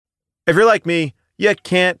If you're like me, you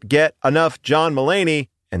can't get enough John Mulaney.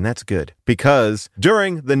 And that's good, because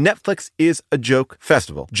during the Netflix is a Joke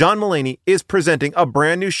Festival, John Mulaney is presenting a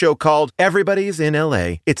brand new show called Everybody's in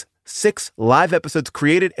L.A. It's 6 live episodes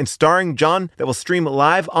created and starring John that will stream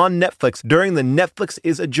live on Netflix during the Netflix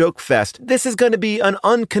is a Joke Fest. This is going to be an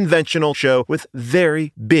unconventional show with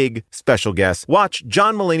very big special guests. Watch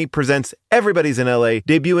John Mulaney Presents Everybody's in L.A.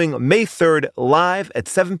 debuting May 3rd live at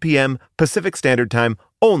 7 p.m. Pacific Standard Time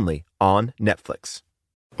only on Netflix.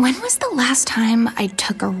 When was the last time I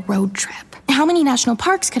took a road trip? How many national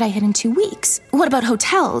parks could I hit in 2 weeks? What about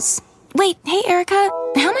hotels? Wait, hey, Erica,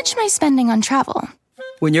 how much am I spending on travel?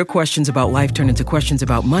 When your questions about life turn into questions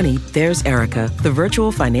about money, there's Erica, the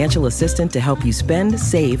virtual financial assistant to help you spend,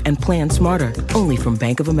 save, and plan smarter. Only from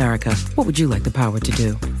Bank of America. What would you like the power to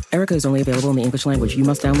do? Erica is only available in the English language. You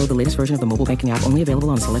must download the latest version of the mobile banking app, only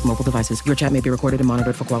available on select mobile devices. Your chat may be recorded and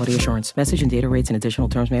monitored for quality assurance. Message and data rates and additional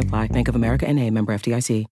terms may apply. Bank of America N.A., member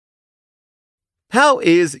FDIC. How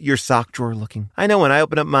is your sock drawer looking? I know when I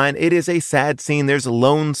open up mine, it is a sad scene. There's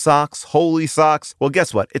lone socks, holy socks. Well,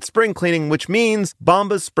 guess what? It's spring cleaning, which means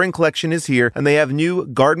Bombas spring collection is here, and they have new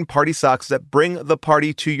garden party socks that bring the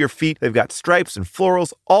party to your feet. They've got stripes and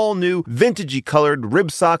florals, all new, vintagey colored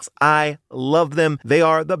rib socks. I love them. They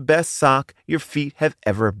are the best sock your feet have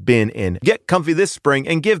ever been in. Get comfy this spring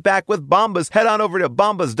and give back with Bombas. Head on over to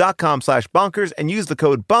bombas.com/bonkers and use the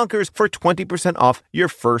code bonkers for 20% off your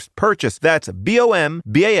first purchase. That's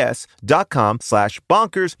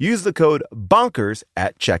bombas.com/bonkers. Use the code bonkers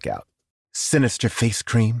at checkout. Sinister face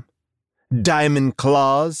cream, diamond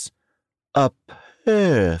claws, a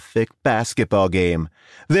perfect basketball game.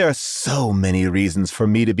 There are so many reasons for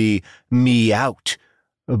me to be me out,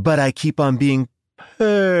 but I keep on being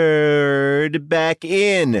purred back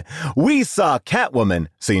in. We saw Catwoman,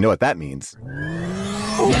 so you know what that means.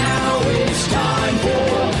 Now it's time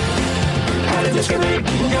for How Did This Get Made?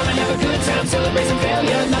 We're gonna have a good time, celebrate some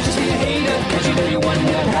failure, not just be a hater, cause you know you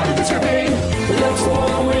wonder, how did this get made? Let's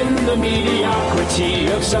wallow in the mediocrity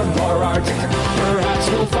of subpar art. Perhaps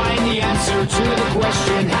we'll find the answer to the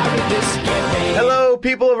question, how did this get made? Hello,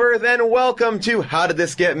 people of Earth, and welcome to How Did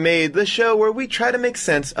This Get Made, the show where we try to make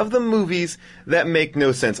sense of the movies that make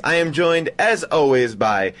no sense. I am joined, as always,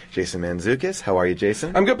 by Jason Mantzoukas. How are you,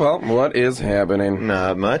 Jason? I'm good, Paul. What is happening?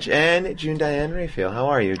 Not much. And June Diane Raphael. How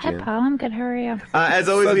are you, June? Hi, Paul. I'm good. How are you? As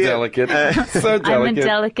always, So delicate. So delicate. I'm a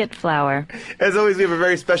delicate flower. As always, we have a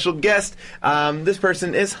very special guest. This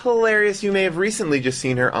person is hilarious. You may have recently just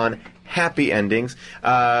seen her on Happy Endings.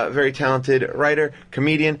 Very talented writer,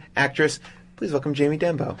 comedian, actress. Please welcome Jamie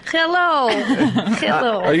Dembo. Hello.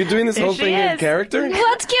 Hello. Are you doing this whole she thing in is. character?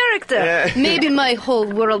 What character? Maybe my whole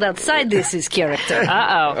world outside this is character.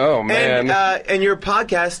 Uh-oh. Oh, man. And your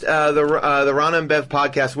podcast, the Rana and Bev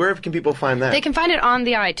podcast, where can people find that? They can find it on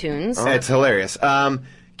the iTunes. It's hilarious.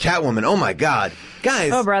 Catwoman, oh my God.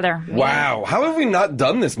 Guys. Oh, brother. Wow. How have we not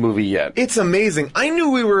done this movie yet? It's amazing. I knew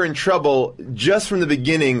we were in trouble just from the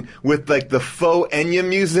beginning with, like, the faux Enya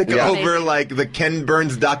music over, like, the Ken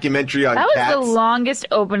Burns documentary on That was cats. the longest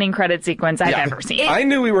opening credit sequence I've ever seen. I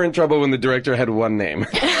knew we were in trouble when the director had one name.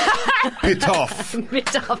 Pitoff.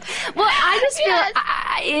 Well, I just feel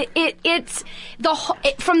it's the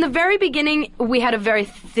from the very beginning we had a very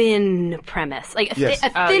thin premise, like a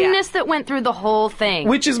thinness that went through the whole thing.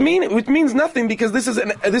 Which means nothing because this is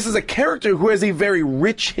a character who has a very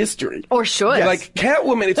rich history. Or should. Yeah, like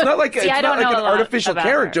Catwoman, it's not like See, it's I not don't like know an a lot artificial about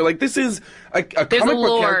character. her. Like this is a There's comic a book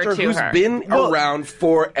lore character to who's her. been around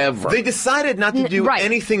forever. They decided not to do Right.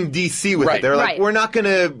 anything DC with Right. it. They're like, Right. we're not going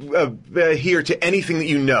to adhere to anything that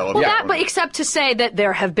you know of Well, Catwoman. but except to say that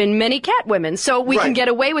there have been many Catwomen, so we can Right. get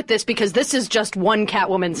away with this because this is just one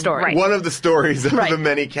Catwoman story. Right. One of the stories of Right. the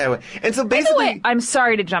many Catwomen. And so By the basically... way, I'm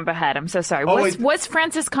sorry to jump ahead. I'm so sorry. Oh, Was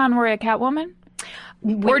Frances Conroy a Catwoman?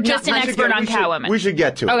 Or just an we should expert get- on we should- Catwoman? We should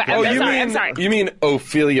get to it. Okay. Oh, I'm sorry. you mean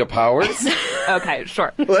Ophelia Powers? Okay,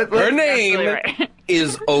 sure. Her name right.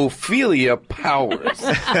 is Ophelia Powers.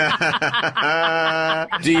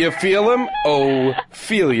 Do you feel him?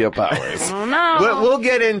 Ophelia Powers. No. We'll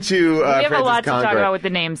get into we have a Frances lot to talk Conroy. about with the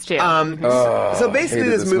names, too. So basically,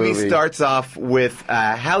 hated this this movie movie. starts off with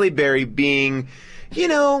Halle Berry being, you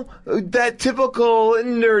know, that typical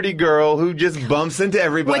nerdy girl who just bumps into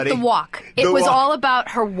everybody. With the walk. It The was walk. all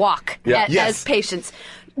about her walk Yeah. as Yes. Patience.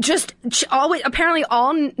 just always, apparently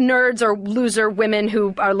all nerds or loser women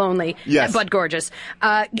who are lonely, but gorgeous,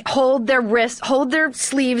 hold their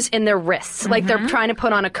sleeves in their wrists, like they're trying to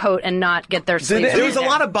put on a coat and not get their sleeves. There was a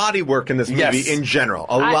lot of body work in this movie in general.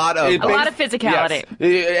 A lot of physicality.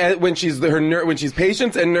 Yes. When she's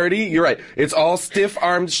patient and nerdy, you're right. It's all stiff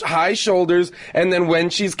arms, high shoulders, and then when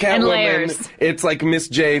she's Catwoman, it's like Miss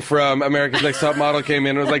J from America's Next Top Model came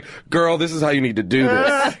in and was like, "Girl, this is how you need to do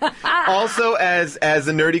this." Also, as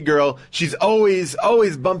a nerdy girl, she's always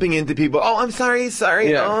bumping into people. Oh, I'm sorry.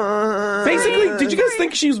 Yeah. Basically, did you guys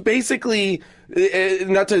think she was basically...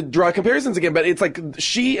 not to draw comparisons again, but it's like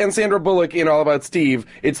she and Sandra Bullock in All About Steve.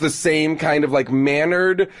 It's the same kind of like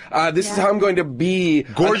mannered. This is how I'm going to be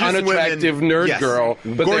gorgeous, an unattractive nerd girl.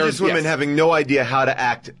 But gorgeous women having no idea how to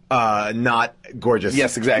act not gorgeous.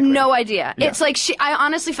 Yes, exactly. No idea. Yeah. It's like I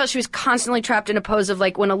honestly felt she was constantly trapped in a pose of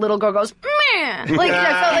like when a little girl goes, meh. Like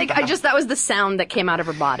I felt like that was the sound that came out of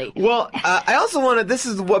her body. Well, I also wanted. This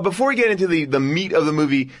is what before we get into the meat of the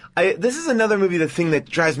movie. This is another movie. The thing that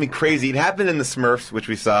drives me crazy. It happened in the Smurfs, which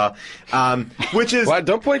we saw, which is... Well,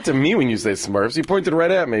 don't point to me when you say Smurfs. You pointed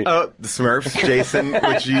right at me. Oh, the Smurfs, Jason,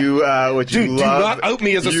 which you love. Do not out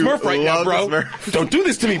me as a Smurf right now, bro. Don't do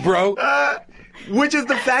this to me, bro. Which is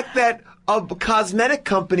the fact that a cosmetic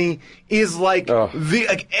company is like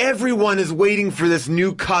everyone is waiting for this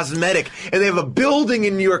new cosmetic, and they have a building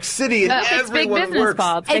in New York City, and everyone works.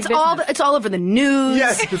 It's all over the news.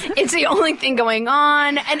 Yes. It's the only thing going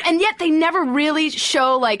on, and yet they never really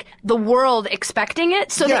show like the world expecting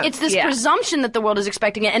it. So it's this presumption that the world is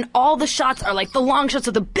expecting it, and all the shots are like the long shots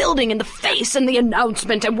of the building and the face and the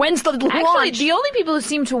announcement and when's the launch. Actually, the only people who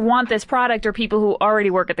seem to want this product are people who already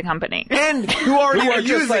work at the company and who already are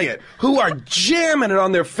using it, who are jamming it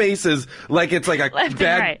on their faces like it's like a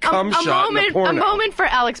bad cum shot in a porno. A moment for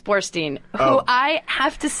Alex Borstein, who I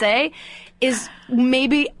have to say is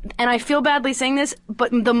maybe, and I feel badly saying this,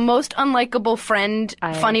 but the most unlikable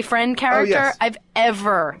funny friend character I've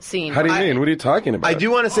ever seen. How do you mean? What are you talking about? I do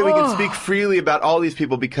want to say we can speak freely about all these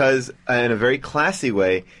people because in a very classy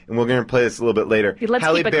way, and we're going to play this a little bit later. Let's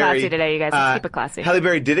keep it classy today, you guys. Let's keep it classy. Halle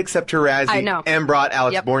Berry did accept her Razzie and brought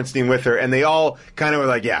Alex Borstein with her, and they all kind of were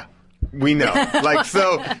like, we know. Like,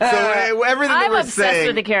 so everything I'm we're obsessed saying.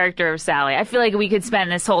 with the character of Sally. I feel like we could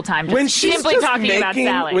spend this whole time just simply talking about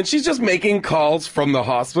Sally. When she's just making calls from the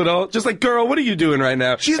hospital, just like, girl, what are you doing right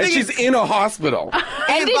now? She's in a hospital.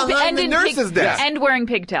 and behind the nurse's desk. And wearing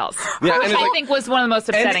pigtails. Yeah, which I think was one of the most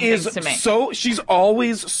upsetting things to me. So, she's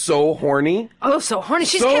always so horny. Oh, so horny.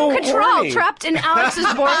 She's Kim Cattrall trapped in Alex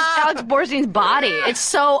Borstein's body. It's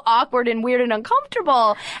so awkward and weird and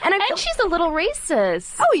uncomfortable. And she's a little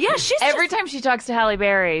racist. Oh, yeah, she's every time she talks to Halle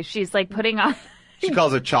Berry, she's like putting on... She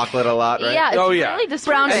calls her chocolate a lot, right? Yeah, it's really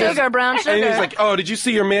disturbing. Brown sugar. And he's like, oh, did you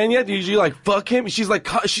see your man yet? Did you like fuck him? She's like,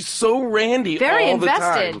 she's so randy all the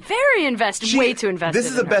time. Very invested. Way too invested. This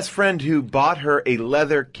is a best friend who bought her a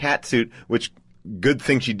leather catsuit, which... Good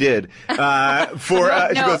thing she did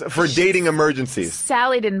for dating emergencies.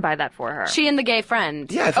 Sally didn't buy that for her. She and the gay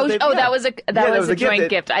friend. Yeah. That was a joint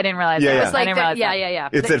gift. I didn't realize that. It was like I didn't realize that. Yeah.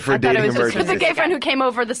 It said for dating emergencies. It was the gay friend who came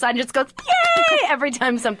over the side and just goes, yay! Every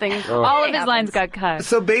time something. All of his lines got cut.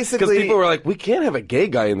 So basically, because people were like, we can't have a gay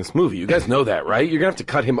guy in this movie. You guys know that, right? You're gonna have to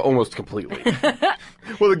cut him almost completely.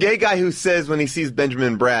 Well, the gay guy who says when he sees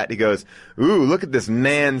Benjamin Bratt, he goes, "Ooh, look at this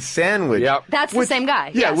man sandwich." Yep. That's the same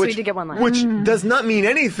guy. Yeah, so we did get one line. Which does not mean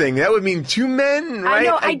anything. That would mean two men, right? I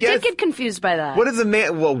know. I did get confused by that. What is a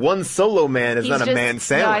man? Well, one solo man is not a man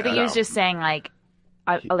sandwich. No, I think he was just saying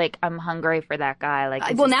I'm hungry for that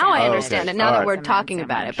guy. Well, now I understand it. Now that we're talking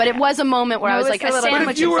about it, but it was a moment where I was like, a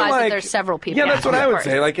sandwich implies that there's several people. Yeah, that's what I would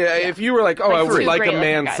say. Like, if you were like, I would like a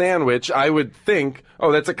man sandwich, I would think,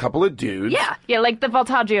 oh, that's a couple of dudes. Yeah, like the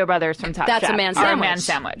Voltaggio brothers from Top Chef. That's a man sandwich. Are a man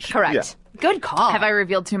sandwich. Correct. Yeah. Good call. Have I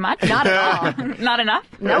revealed too much? Not at all. Not enough?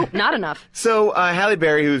 Nope, not enough. So Halle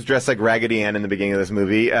Berry, who's dressed like Raggedy Ann in the beginning of this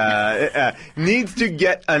movie, needs to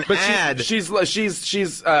get an ad. She's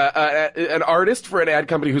an artist for an ad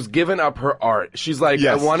company who's given up her art. She's like,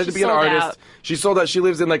 I wanted to be an artist. Out. She sold out. She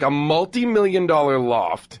lives in like a multi-million-dollar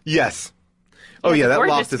loft. Yes. Oh yeah, that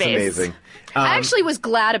loft is amazing. I actually was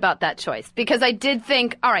glad about that choice because I did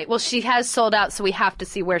think, all right, well, she has sold out, so we have to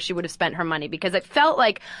see where she would have spent her money because it felt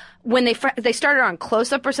like when they started on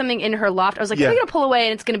close-up or something in her loft, I was like, are we going to pull away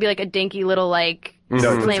and it's going to be like a dinky little like...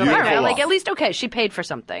 flame apartment. Like, at least, okay, she paid for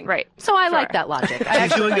something. Right. So I like that logic.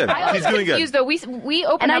 She's doing good. She's doing good. Though. We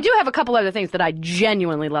opened and I do have a couple other things that I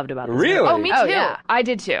genuinely loved about this Really? movie. Oh, me too. Oh, yeah. I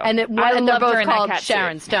did too. And they're both called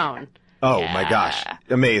Sharon Stone. Oh my gosh.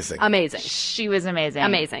 Amazing. She was amazing.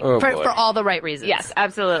 Amazing. Oh, for all the right reasons. Yes,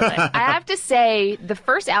 absolutely. I have to say, the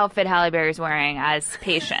first outfit Halle Berry's wearing as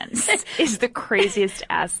Patience is the craziest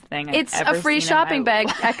ass thing I've It's ever a free seen shopping in my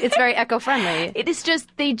bag. It's very eco-friendly. It is just,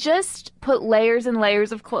 they just put layers and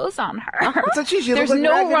layers of clothes on her. It's like she There's looks like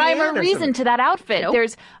no Raggedy rhyme Ann or reason something. to that outfit. Nope.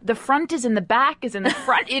 There's the front is in the back is in the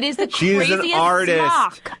front. It is the She is craziest an artist.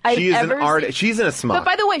 smock I've She is an ever artist. seen. She's in a smock. But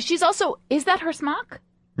by the way, she's also, is that her smock?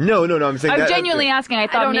 No. I'm saying I'm that. genuinely asking. I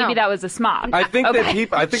thought don't maybe know. that was a smock. I think Okay.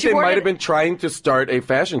 that She they wore might it- have been trying to start a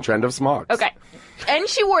fashion trend of smocks. Okay. And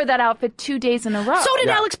she wore that outfit 2 days in a row. So did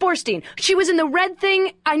Yeah. Alex Borstein. She was in the red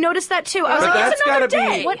thing. I noticed that too. I was But like, that's that's another gotta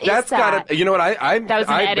day. be. What is that's that? gotta. You know what? I That was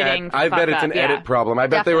an I editing bet. I bet it's an fuck up, edit yeah. problem. I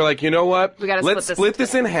bet they were like, you know what? We gotta Let's split split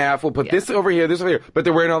this in half. We'll put this over here, this over here. But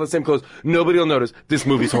they're wearing all the same clothes. Nobody will notice. This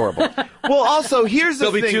movie's horrible. Well, also, here's the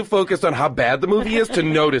They'll be thing. too focused on how bad the movie is to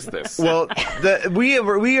notice this. Well,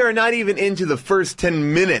 we are not even into the first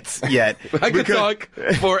 10 minutes yet. I could talk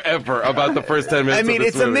forever about the first 10 minutes. I mean, of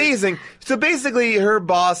this it's movie. amazing. So basically, her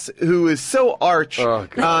boss, who is so arch, Oh,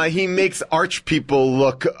 God. he makes arch people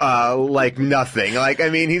look like nothing. Like, I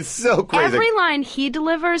mean, he's so crazy. Every line he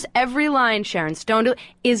delivers, every line Sharon Stone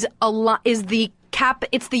is the cap.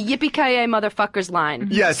 It's the yippee-ki-yay motherfuckers line.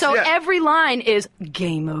 Yes, So yeah. every line is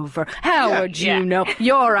game over. How would you know?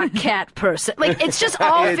 You're a cat person. Like it's just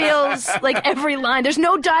all feels like every line. There's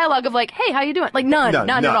no dialogue of like, hey, how you doing? Like none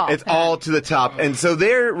at all. It's all to the top. And so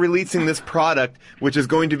they're releasing this product, which is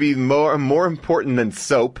going to be more important than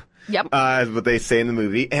soap. Yep. Is what they say in the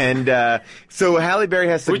movie. And so Halle Berry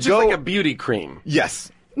has to Which go. is like a beauty cream.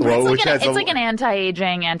 Yes. Well, It's like an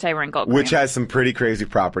anti-aging, anti-wrinkle cream. which has some pretty crazy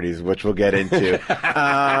properties, which we'll get into.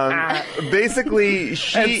 Basically, And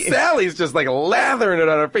she. Sally's just like lathering it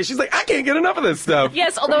on her face. She's like, I can't get enough of this stuff.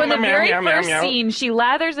 Yes, although in the Meow, very meow, meow, first meow. scene, she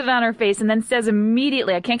lathers it on her face and then says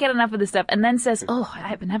immediately, I can't get enough of this stuff, and then says, oh,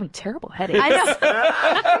 I've been having terrible headaches. I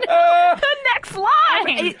know. The next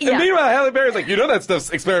line! And meanwhile, Halle Berry's like, you know that stuff's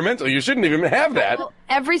experimental. You shouldn't even have that.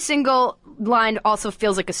 Every single line also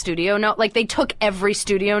feels like a studio note. Like they took every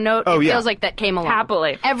studio note. Oh, it yeah. feels like that came along.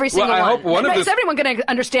 Happily. Every single I one. hope one of Is the- everyone going to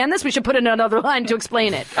understand this? We should put in another line to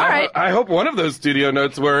explain it. All right. I hope one of those studio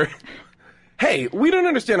notes were, hey, we don't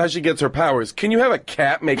understand how she gets her powers. Can you have a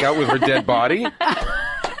cat make out with her dead body?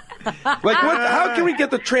 Like, what? How can we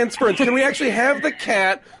get the transference? Can we actually have the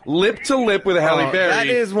cat lip to lip with Halle Berry? That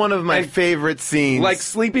is one of my And, favorite scenes. like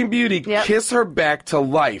Sleeping Beauty, Yep. kiss her back to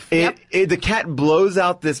life. The cat blows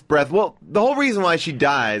out this breath. Well, the whole reason why she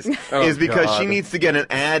dies is because God. she needs to get an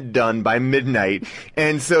ad done by midnight,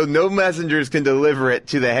 and so no messengers can deliver it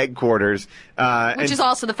to the headquarters. Which is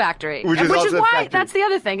also the factory. Which is also the why, factory. that's the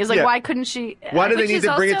other thing, is like, Yeah. why couldn't she? why do they which need is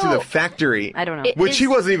to bring it to also- the factory? I don't know. Which she is-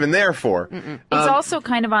 wasn't even there for. It's also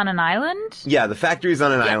kind of on an island. Yeah, the factory's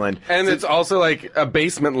on an island. And it's also like a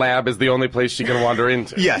basement lab is the only place she can wander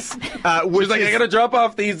into. Yes. She's like, I gotta drop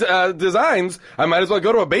off these designs. I might as well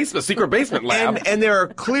go to a secret basement lab. And there are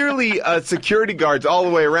clearly security guards all the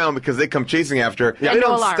way around because they come chasing after her. Yeah, They no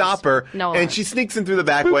don't alarms. stop her. No and alarms. she sneaks in through the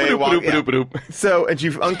back way. Boop-a-doop-a-doop-a-doop. So, and she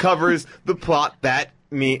uncovers the plot that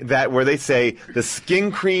where they say the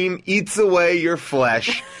skin cream eats away your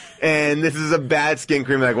flesh. And this is a bad skin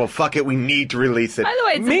cream. Like, well, fuck it, we need to release it. By the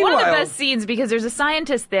way, it's one of Meanwhile- the best scenes because there's a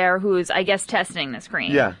scientist there who's, I guess, testing this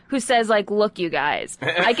cream. Yeah. Who says, like, look, you guys,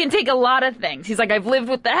 I can take a lot of things. He's like, I've lived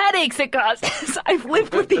with the headaches it causes. I've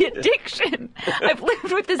lived with the addiction. I've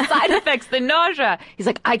lived with the side effects, the nausea. He's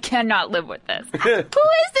like, I cannot live with this. Who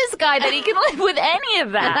is this guy that he can live with any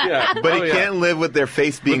of that? Yeah. But Oh, he yeah. can't live with their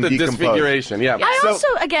face being With the decomposed. disfiguration, yeah. I So- also,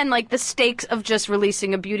 again, like the stakes of just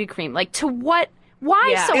releasing a beauty cream. Like, to what? Why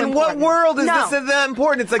Yeah. so In important? what world is No. this that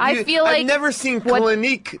important? It's like I feel I've like never seen what-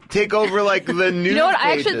 Clinique take over like the news. You know what?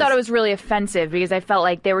 I actually pages. thought it was really offensive because I felt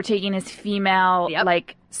like they were taking his female, Yep.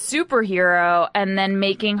 like, superhero and then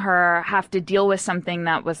making her have to deal with something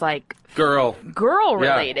that was, like, Girl. girl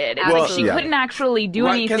related. It's Well, like she yeah. couldn't actually do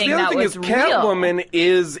Right, 'cause anything the other that thing was is, real. Catwoman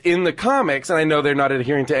is in the comics, and I know they're not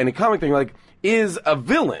adhering to any comic thing, like, is a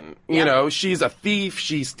villain. You know, she's a thief,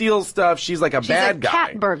 she steals stuff, she's like a bad a guy.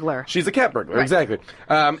 cat burglar. She's a cat burglar, exactly.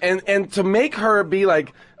 And to make her be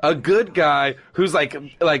like a good guy who's like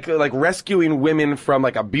rescuing women from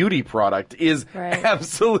like a beauty product is Right.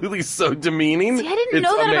 absolutely so demeaning. See, I didn't It's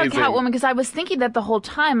know that amazing. about Catwoman because I was thinking that the whole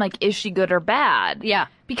time, like, is she good or bad? Yeah.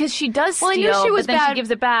 Because she does steal, Well, I knew she was but then she bad.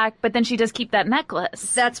 gives it back, but then she does keep that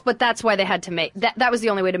necklace. That's why they had to make that. That was the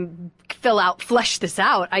only way to flesh this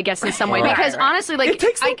out, I guess, in some way. Because honestly, like it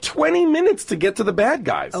takes like 20 minutes to get to the bad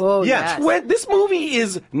guys. Oh, Yeah. yes. This movie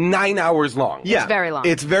is 9 hours long. Yeah, It's very long.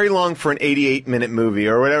 It's very long for an 88-minute movie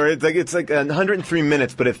or whatever. It's like 103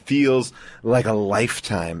 minutes, but it feels like a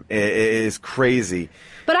lifetime. It is crazy.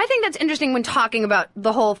 But I think that's interesting when talking about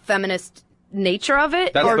the whole feminist nature of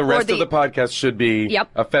it. That's the rest of the podcast should be Yep.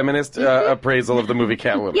 a feminist appraisal of the movie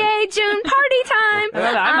Catwoman. Yay, June, party time!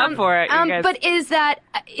 I'm up for it, you guys. But is that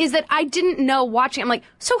I didn't know watching. I'm like,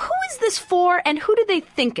 so who is this for, and who do they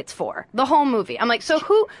think it's for? The whole movie. I'm like, so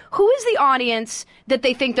who is the audience that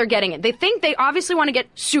they think they're getting it? They think they obviously want to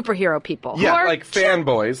get superhero people. Yeah, who are like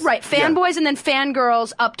fanboys. Right, fanboys and then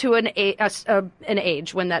fangirls up to an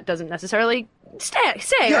age when that doesn't necessarily stay,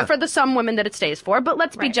 Yeah. or for the some women that it stays for. But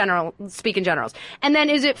let's speak in generals. And then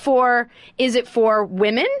is it for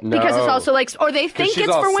women? No. Because it's also like, or they think she's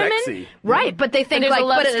it's all for women, sexy. right? But they think there's like, a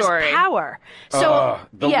love but it is story. power. So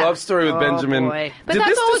The yeah. love story with Benjamin. Boy. But Did that's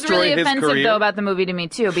this what was destroy really his offensive, career? though, about the movie to me,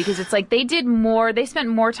 too, because it's like they spent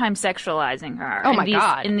more time sexualizing her. Oh, my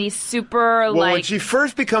God. In these super, Well, when she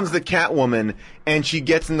first becomes the Catwoman and she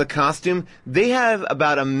gets in the costume, they have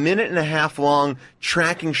about a 1.5-minute long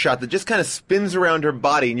tracking shot that just kind of spins around her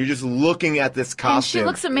body, and you're just looking at this and costume. she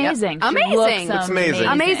looks amazing. Yep. She Amazing. looks Looks amazing.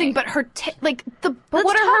 amazing, but her But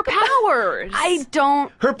what are her powers? I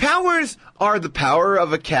don't. Her powers are the power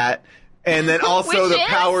of a cat, and then also Which the is?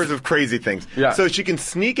 powers of crazy things. Yeah. So she can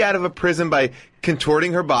sneak out of a prison by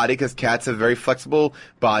contorting her body, because cats have very flexible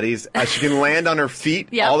bodies. She can land on her feet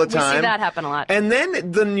Yep, all the we see time. that happen a lot. And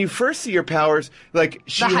then you first see your powers, like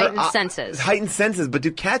The heightened senses. Heightened senses. But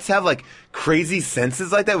do cats have like crazy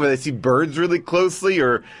senses like that, where they see birds really closely,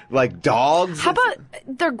 or like dogs? How about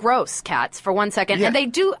they're gross cats for 1 second? Yeah. And they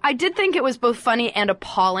do. I did think it was both funny and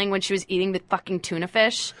appalling when she was eating the fucking tuna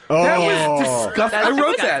fish. That was disgusting. That's I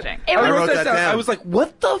wrote that. disgusting. I I wrote wrote that that down. down. I was like,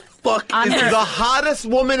 what the fuck On is her- this? The hottest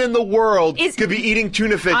woman in the world Is- could be eating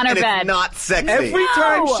tuna fish, On her and bed. it's not sexy. Every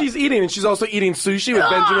time she's eating, and she's also eating sushi with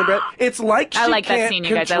Benjamin Brett, it's like she I like that can't scene,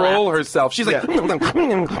 you guys. I control laughed. herself. She's like,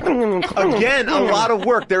 Again, a lot of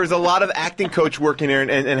work. There was a lot of acting coach working here,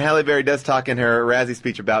 and Halle Berry does talk in her Razzie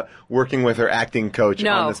speech about working with her acting coach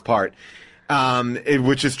No. on this part,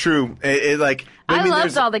 which is true. I mean, loved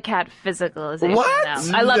there's- all the cat physicalization. What?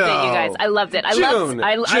 though. I loved it, No. you guys. I loved it. June,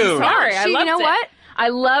 I'm June. sorry. I She- you loved know it. what? I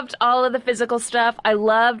loved all of the physical stuff. I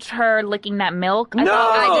loved her licking that milk. I No!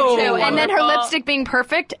 thought I that did was too. And then her wonderful. lipstick being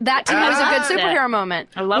perfect. That to me was a good loved it. superhero moment.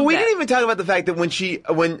 I loved Well, we it. didn't even talk about the fact that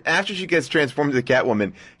when after she gets transformed to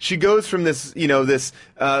Catwoman, she goes from this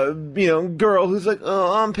girl who's like,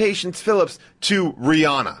 oh, I'm Patience Phillips, to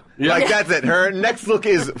Rihanna. Yeah. Like, that's it. Her next look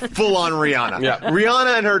is full on Rihanna. Yeah.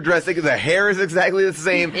 Rihanna and her dress, the hair is exactly the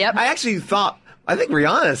same. Yep. I think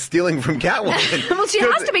Rihanna is stealing from Catwoman. Well, she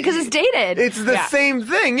has to because it's dated. It's the Yeah. same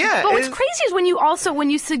thing, yeah. But what's It's- crazy is when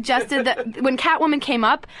you suggested that when Catwoman came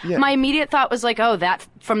up, Yeah. my immediate thought was like, oh, that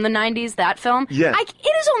from the 90s, that film. Yeah. It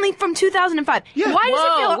is only from 2005. Yeah. Why does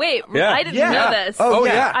Whoa, it feel? wait. Yeah. I didn't Yeah. know this. Oh,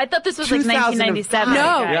 yeah. I thought this was like 1997.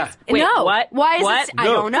 2005. No. Yeah. Wait, no. what? Why is What? it? I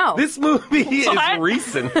don't know. This movie is What?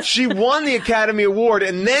 recent. She won the Academy Award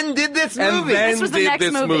and then did this And movie. then This was the did next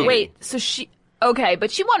this movie. Wait, so she... Okay, but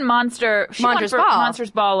she won Monsters Ball. Monsters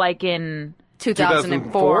Ball like in...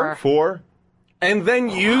 2004. 4? And then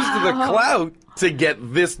used the clout to get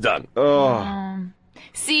this done.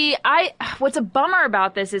 See, what's a bummer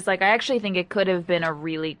about this is like I actually think it could have been a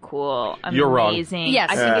really cool, You're wrong. amazing. Yes.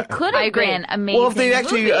 I think it could I have agree. been amazing. Well, if they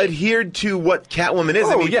actually movie. adhered to what Catwoman is,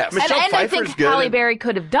 I Oh, mean, yes. Michelle and I Pfeiffer's think good. Halle Berry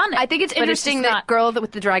could have done it. I think it's but interesting just that not- girl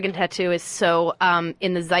with the dragon tattoo is so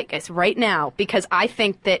in the zeitgeist right now because I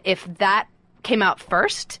think that if that came out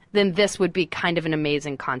first, then this would be kind of an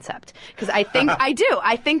amazing concept. Because I think I do.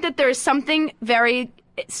 I think that there is something very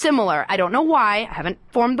similar. I don't know why. I haven't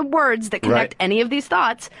formed the words that connect Right. any of these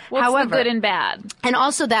thoughts. What's However, the good and bad? and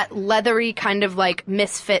also that leathery kind of like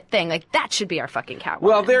misfit thing. Like that should be our fucking Catwoman.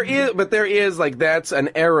 Well, there is like that's an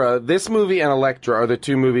era. This movie and Elektra are the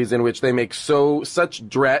two movies in which they make such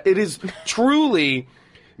dread. It is truly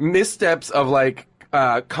missteps of like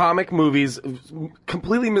comic movies,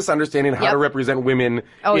 completely misunderstanding how Yep. to represent women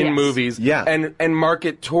Oh, in yes. movies, Yeah. and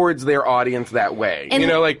market towards their audience that way. And- You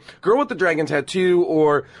know, like Girl with the Dragon Tattoo,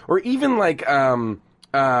 or even like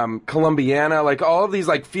Columbiana, like all of these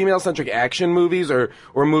like female-centric action movies or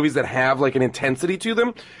movies that have like an intensity to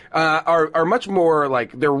them are much more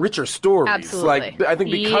like they're richer stories. Absolutely. Like I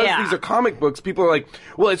think because Yeah. these are comic books, people are like,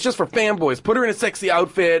 well, it's just for fanboys. Put her in a sexy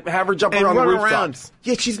outfit, have her jump and around the run rooftops. around.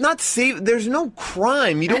 Yeah, she's not safe. There's no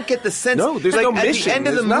crime. You don't get the sense. No, there's like, no at mission. the end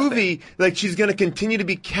of the There's nothing. movie, like she's going to continue to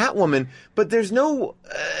be Catwoman, but there's no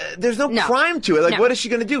No. crime to it. Like, No. what is she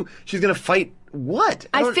going to do? She's going to fight what?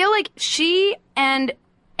 I feel like she and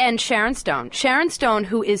Sharon Stone,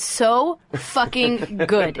 who is so fucking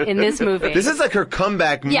good in this movie. This is like her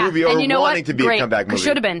comeback movie, or and you know wanting what? to be Great. a comeback movie.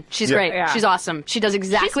 Should have been. She's great. Yeah. She's awesome. She does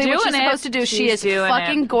exactly what she's supposed to do. She is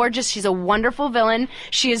fucking gorgeous. She's a wonderful villain.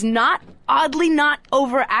 She is oddly not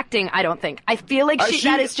overacting, I don't think. I feel like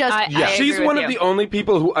that is just... She's one of the only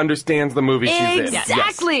people who understands the movie she's in.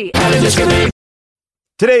 Exactly.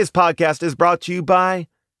 Today's podcast is brought to you by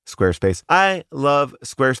Squarespace. I love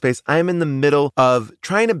Squarespace. I'm in the middle of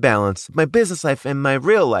trying to balance my business life and my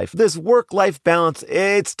real life. This work-life balance,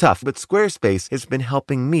 it's tough, but Squarespace has been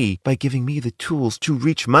helping me by giving me the tools to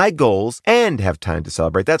reach my goals and have time to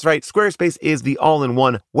celebrate. That's right. Squarespace is the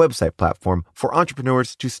all-in-one website platform for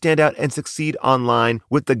entrepreneurs to stand out and succeed online.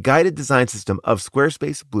 With the guided design system of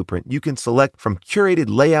Squarespace Blueprint, you can select from curated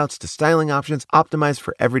layouts to styling options optimized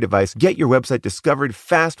for every device. Get your website discovered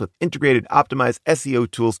fast with integrated optimized SEO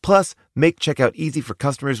tools. Plus, make checkout easy for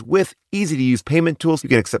customers with easy-to-use payment tools. You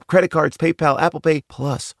can accept credit cards, PayPal, Apple Pay.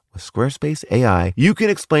 Plus, with Squarespace AI, you can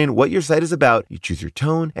explain what your site is about. You choose your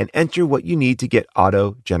tone and enter what you need to get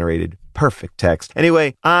auto-generated perfect text.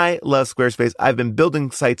 Anyway, I love Squarespace. I've been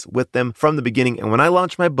building sites with them from the beginning. And when I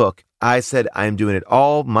launched my book, I said I'm doing it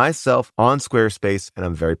all myself on Squarespace, and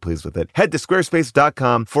I'm very pleased with it. Head to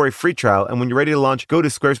squarespace.com for a free trial. And when you're ready to launch, go to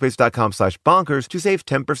squarespace.com/bonkers to save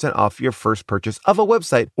 10% off your first purchase of a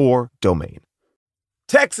website or domain.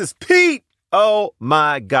 Texas Pete. Oh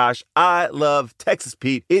my gosh. I love Texas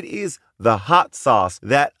Pete. It is the hot sauce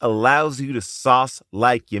that allows you to sauce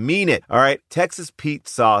like you mean it. All right. Texas Pete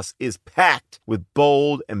sauce is packed with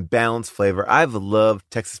bold and balanced flavor. I've loved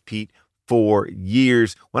Texas Pete for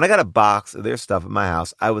years. When I got a box of their stuff at my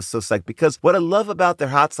house, I was so psyched because what I love about their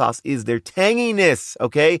hot sauce is their tanginess,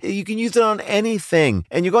 okay? You can use it on anything,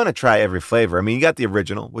 and you're going to try every flavor. I mean, you got the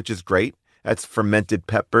original, which is great. That's fermented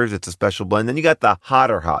peppers. It's a special blend. Then you got the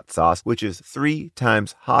hotter hot sauce, which is 3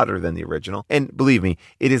 times hotter than the original. And believe me,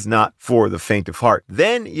 it is not for the faint of heart.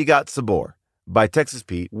 Then you got Sabor by Texas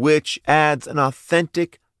Pete, which adds an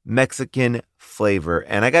authentic Mexican flavor.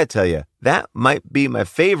 And I gotta tell you, that might be my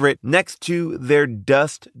favorite next to their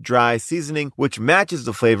dust dry seasoning, which matches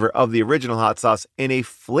the flavor of the original hot sauce in a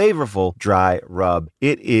flavorful dry rub.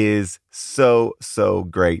 It is so, so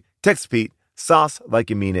great. Texas Pete, sauce like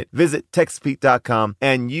you mean it. Visit TexasPete.com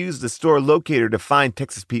and use the store locator to find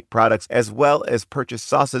Texas Pete products as well as purchase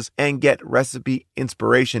sauces and get recipe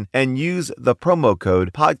inspiration, and use the promo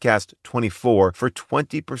code podcast24 for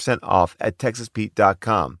 20% off at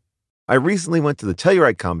TexasPete.com. I recently went to the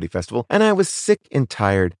Telluride Comedy Festival, and I was sick and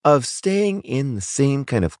tired of staying in the same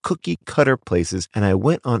kind of cookie cutter places, and I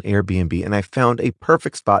went on Airbnb and I found a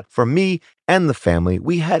perfect spot for me and the family.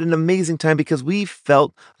 We had an amazing time because we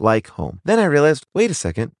felt like home. Then I realized, wait a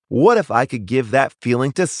second, what if I could give that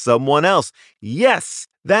feeling to someone else? Yes!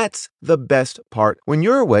 That's the best part. When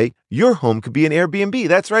you're away, your home could be an Airbnb.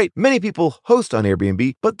 That's right. Many people host on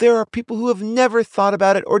Airbnb, but there are people who have never thought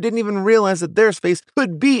about it or didn't even realize that their space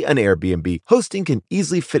could be an Airbnb. Hosting can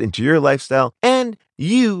easily fit into your lifestyle, and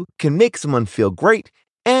you can make someone feel great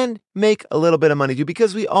and make a little bit of money too,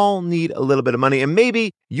 because we all need a little bit of money. And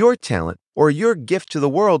maybe your talent or your gift to the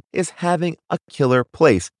world is having a killer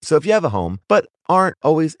place. So if you have a home, but aren't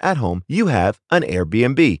always at home, you have an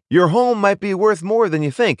Airbnb. Your home might be worth more than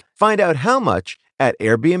you think. Find out how much at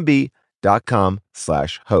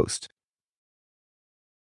airbnb.com/host.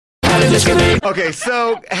 Okay,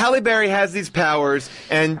 so Halle Berry has these powers,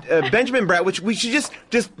 and Benjamin Bratt, which we should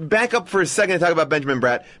just back up for a second to talk about Benjamin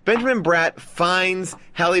Bratt. Benjamin Bratt finds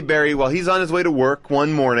Halle Berry while he's on his way to work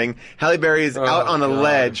one morning. Halle Berry is out on a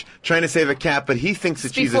ledge trying to save a cat, but he thinks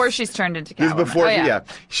that she's turned into Catwoman. Before,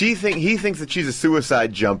 he thinks that she's a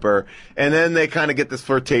suicide jumper, and then they kind of get this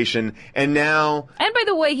flirtation, and now. And by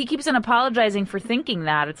the way, he keeps on apologizing for thinking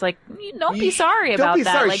that. It's like, don't be sorry about that. Don't be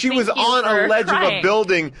sorry. Like, she was on a ledge of a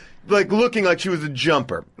building, like looking like she was a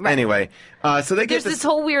jumper. Right. Anyway, so they get this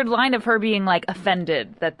whole weird line of her being like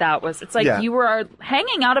offended that was. It's like you were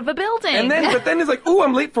hanging out of a building, and then it's like, ooh,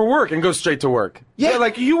 I'm late for work, and goes straight to work. Yeah,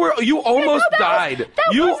 like you almost died.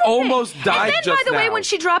 You almost died. And then, by the way, when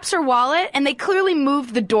she drops her wallet, and they clearly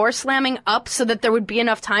moved the door slamming up so that there would be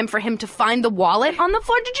enough time for him to find the wallet on the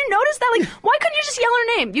floor. Did you notice that? Like, why couldn't you just yell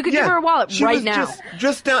her name? You could give her a wallet right now.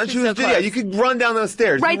 Just down. She was you could run down those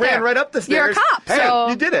stairs. Right you ran there. right up the stairs. You're a cop. Hey, so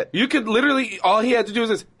you did it. You could literally, all he had to do was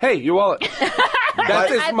this, hey, your wallet.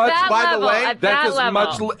 That's as much, by the way, that's as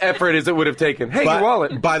much effort as it would have taken. Hey, your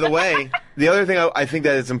wallet. By the way, the other thing I think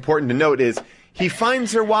that is important to note is he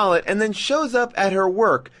finds her wallet and then shows up at her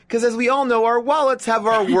work. Because as we all know, our wallets have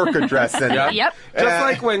our work address in it. Yep. Just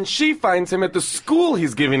like when she finds him at the school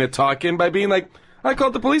he's giving a talk in by being like, I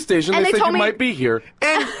called the police station. And They they said you told me- might be here.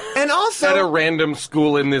 And also At a random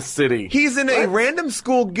school in this city. he's in a random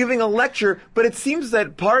school giving a lecture, but it seems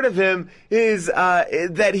that part of him is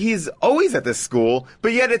that he's always at this school,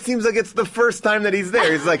 but yet it seems like it's the first time that he's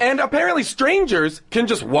there. He's like, And apparently strangers can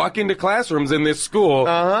just walk into classrooms in this school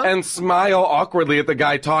and smile awkwardly at the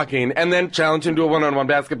guy talking and then challenge him to a one-on-one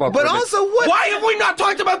basketball But tournament. also what- Why have we not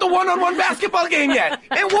talked about the one-on-one basketball game yet?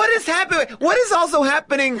 and what is happening? What is also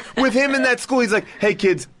happening with him in that school? He's like, hey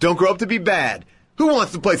kids, don't grow up to be bad. Who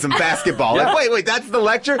wants to play some basketball? Yeah. Like, wait, that's the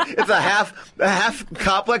lecture? It's a half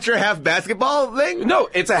cop lecture, half basketball thing? No,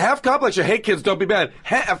 it's a half cop lecture. Hey, kids, don't be bad.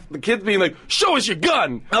 Half the kids being like, show us your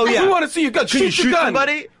gun. Oh, yeah. We want to see your gun. Can you Shoot your shoot gun.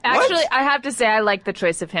 somebody? Actually, I have to say I like the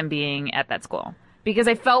choice of him being at that school. Because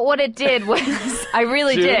I felt what it did was... I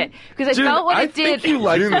really June? did. Because I June, felt what I it did... think you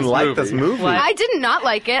like Didn't this like movie. this movie. What? I did not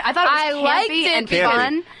like it. I thought it was I liked campy it and because,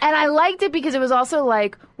 fun. and I liked it because it was also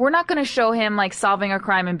like we're not going to show him like solving a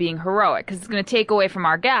crime and being heroic because it's going to take away from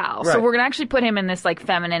our gal. So Right. we're going to actually put him in this like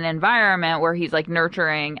feminine environment where he's like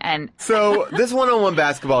nurturing and So this one-on-one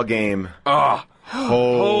basketball game, Oh,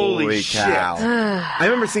 holy shit. cow. I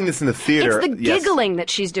remember seeing this in the theater. It's the Yes. giggling that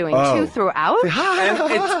she's doing Oh. too throughout.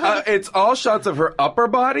 And it's all shots of her upper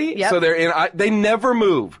body. Yep. So they're in. They never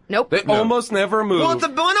move. Nope. They almost never move. Well, it's a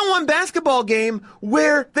one-on-one basketball game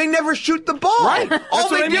where they never shoot the ball. Right. All That's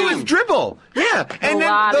they what I do mean. is dribble. Yeah. And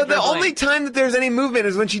lot then of the dribbling. only time that there's any movement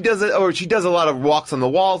is when she does it, or she does a lot of walks on the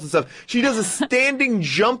walls and stuff. She does a standing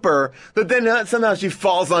jumper that then somehow she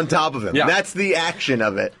falls on top of him. Yeah. That's the action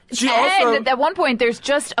of it. she and also. at one point there's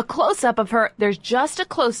just a close-up of her. There's just a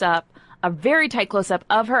close-up, a very tight close-up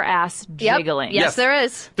of her ass Yep. jiggling. Yes, there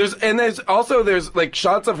is. There's like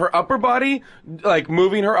shots of her upper body, like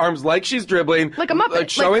moving her arms like she's dribbling, Like a Muppet, like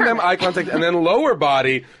showing them Kermit. eye contact, and then lower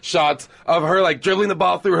body shots of her like dribbling the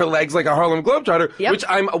ball through her legs like a Harlem Globetrotter, Yep. which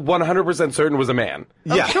I'm 100% certain was a man.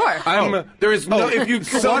 Yeah. Sure. There is no. If you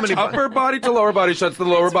so watch many bu- upper body to lower body shots, the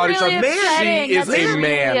lower body really shots, upsetting. she is That's a really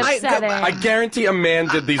man. upsetting. I guarantee a man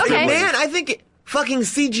did these. Okay. dribblings. Man, I think fucking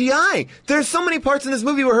CGI. There's so many parts in this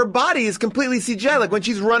movie where her body is completely CGI, like when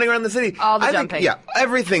she's running around the city. All the I jumping. Think, yeah,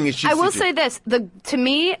 everything is I will CGI. say this: to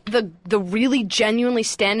me, the really genuinely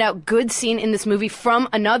standout good scene in this movie from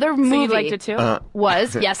another movie you liked it too?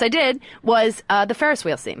 was yes, I did was the Ferris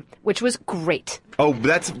wheel scene, which was great. Oh,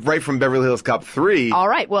 that's right from Beverly Hills Cop 3. All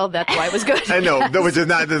right, well that's why it was good. I know, which is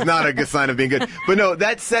not a good sign of being good. But no,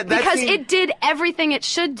 that because scene, it did everything it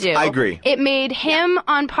should do. I agree. It made him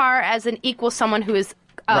on par as an equal, someone who is.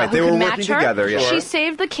 Right, who they could were match working her. together, yeah. She Sure.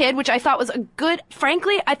 saved the kid, which I thought was a good.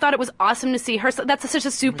 Frankly, I thought it was awesome to see her. So that's such a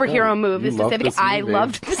superhero move. Is to love save the this kid. I movie.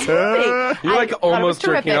 loved this movie. You're like I thought it was almost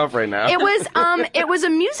jerking terrific. off right now. It was a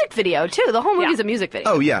music video too. The whole movie's a music video.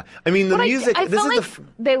 Oh yeah, I mean the But music. I this felt is like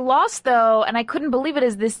they lost though, and I couldn't believe it.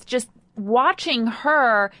 Is this just watching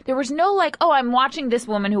her? There was no like, oh, I'm watching this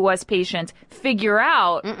woman who was patient figure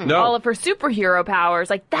out No. all of her superhero powers.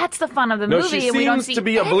 Like that's the fun of the No, movie, she and we don't seems see to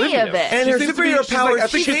be any oblivious. of it. And She her seems to be- superhero she's like, powers I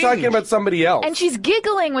think she's change. talking about somebody else. And she's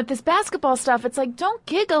giggling with this basketball stuff. It's like, don't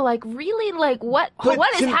giggle. Like, really? Like, what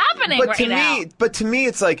is happening but right to now? But to me,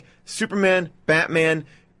 it's like Superman, Batman.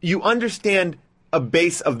 You understand a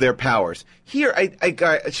base of their powers. Here,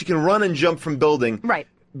 she can run and jump from building. Right.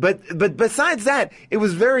 But besides that, it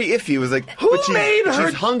was very iffy. It was like, Who but made her-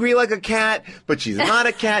 She's hungry like a cat, but she's not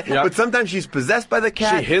a cat. Yep. But sometimes she's possessed by the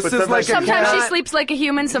cat. She hisses but like a Sometimes cat. she sleeps like a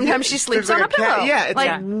human. Sometimes she sleeps like on a cat. pillow. Yeah, it's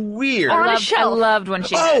like weird. on a I shelf. loved when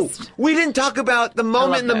she Oh, missed. we didn't talk about the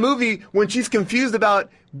moment in the loved it. movie when she's confused about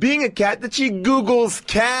being a cat that she Googles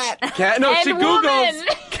cat. No, And she woman.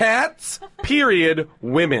 Googles cats, period,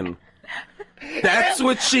 women. That's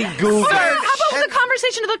what she Googles. How about the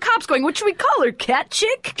conversation of the cops going, what should we call her? Cat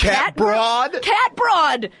chick? Cat broad? Cat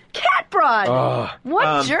broad. Cat broad.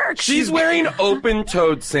 What jerk. She's wearing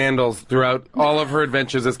open-toed sandals throughout all of her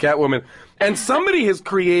adventures as Catwoman, and somebody has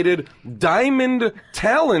created diamond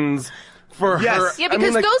talons for Yes. her. Yeah, I because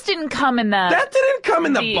mean, like, those didn't come in the. that didn't come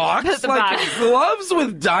in the The- box. the like box. gloves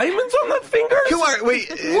with diamonds on the fingers. Come on, wait.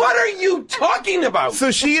 What are you talking about? So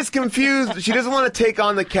she is confused. She doesn't want to take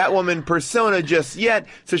on the Catwoman persona just yet.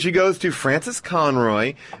 So she goes to Frances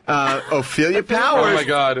Conroy, Ophelia Powers, Oh my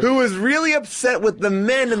God. who is really upset with the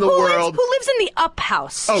men in the world. Who lives in the up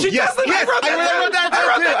house? Oh, She yes, doesn't- I yes, wrote that down.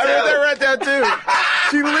 I wrote that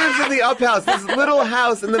too. She lives in the up house, this little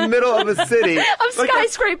house in the middle of a city. Of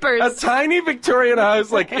skyscrapers. A tiny Victorian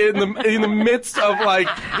house, like in the midst of like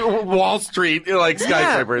Wall Street, like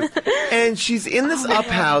skyscrapers. And she's in this up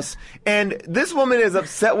house, and this woman is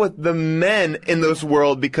upset with the men in this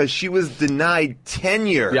world because she was denied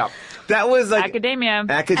tenure. Yeah. That was like Academia.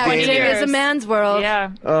 Academia is a man's world.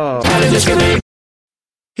 Yeah.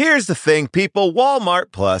 Here's the thing, people.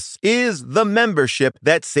 Walmart Plus is the membership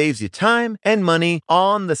that saves you time and money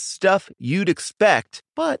on the stuff you'd expect,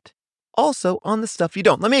 but also on the stuff you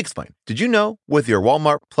don't. Let me explain. Did you know with your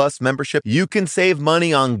Walmart Plus membership, you can save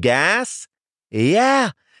money on gas? Yeah.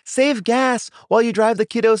 Save gas while you drive the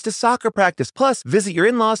kiddos to soccer practice, plus visit your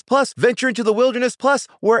in-laws, plus venture into the wilderness, plus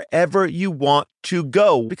wherever you want to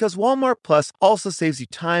go. Because Walmart Plus also saves you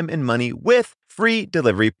time and money with free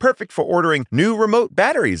delivery, perfect for ordering new remote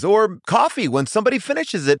batteries or coffee when somebody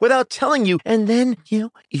finishes it without telling you, and then,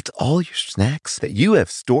 eats all your snacks that you have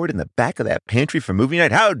stored in the back of that pantry for movie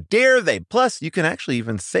night. How dare they? Plus, you can actually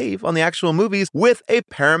even save on the actual movies with a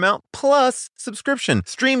Paramount Plus subscription.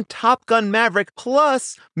 Stream Top Gun Maverick,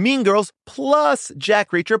 plus Mean Girls, plus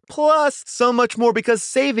Jack Reacher, plus so much more, because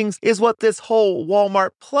savings is what this whole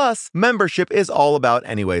Walmart Plus membership is all about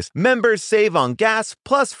anyways. Members save on gas,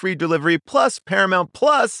 plus free delivery, plus Paramount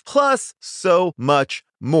Plus, plus so much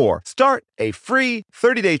more. Start a free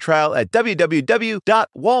 30-day trial at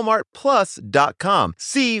www.walmartplus.com.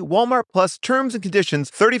 See Walmart Plus terms and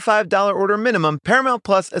conditions, $35 order minimum, Paramount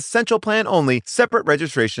Plus essential plan only, separate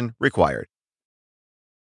registration required.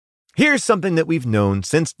 Here's something that we've known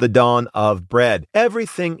since the dawn of bread.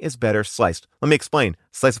 Everything is better sliced. Let me explain.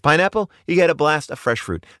 Slice a pineapple, you get a blast of fresh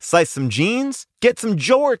fruit. Slice some jeans, get some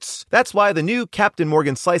jorts. That's why the new Captain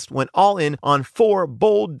Morgan Sliced went all in on 4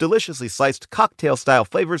 bold, deliciously sliced cocktail-style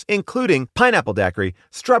flavors, including pineapple daiquiri,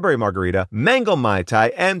 strawberry margarita, mango mai tai,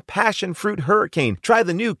 and passion fruit hurricane. Try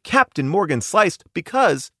the new Captain Morgan Sliced,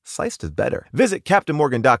 because sliced is better. Visit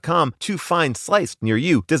CaptainMorgan.com to find Sliced near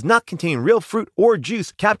you. Does not contain real fruit or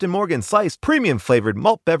juice. Captain Morgan Sliced, premium flavored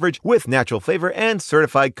malt beverage with natural flavor and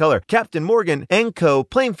certified color. Captain Morgan & Co.,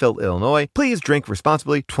 Plainfield, Illinois. Please drink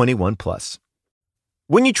responsibly. 21 plus.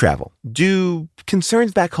 When you travel, do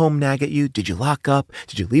concerns back home nag at you? Did you lock up?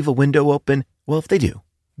 Did you leave a window open? Well, if they do,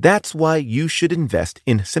 that's why you should invest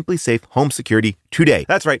in Simply Safe Home Security today.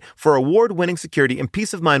 That's right. For award-winning security and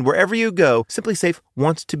peace of mind wherever you go, Simply Safe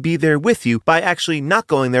wants to be there with you by actually not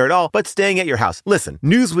going there at all, but staying at your house. Listen,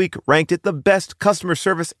 Newsweek ranked it the best customer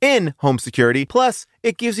service in home security. Plus,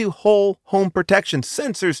 it gives you whole home protection,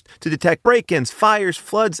 sensors to detect break-ins, fires,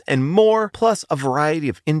 floods, and more, plus a variety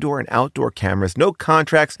of indoor and outdoor cameras, no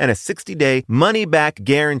contracts, and a 60-day money-back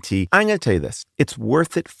guarantee. I'm going to tell you this. It's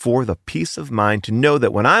worth it for the peace of mind to know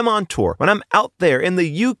that when I'm on tour, when I'm out there in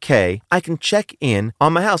the UK, I can check in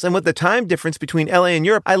on my house. And with the time difference between LA and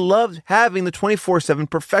Europe, I loved having the 24/7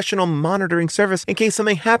 professional monitoring service in case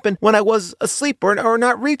something happened when I was asleep or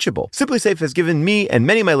not reachable. Simply Safe has given me and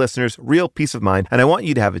many of my listeners real peace of mind, and I want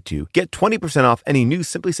you to have it too. Get 20% off any new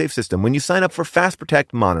Simply Safe system when you sign up for Fast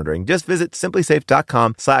Protect monitoring. Just visit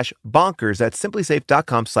simplysafe.com/bonkers. That's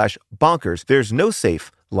simplysafe.com/bonkers. There's no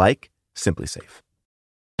safe like Simply Safe.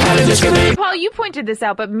 Paul, you pointed this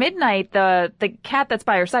out, but Midnight, the cat that's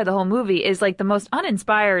by her side the whole movie, is like the most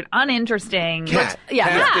uninspired, uninteresting.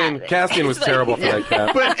 Casting was terrible for that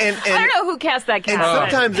cat. But I don't know who cast that cat. And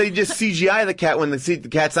sometimes they just CGI the cat when the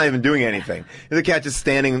cat's not even doing anything. The cat just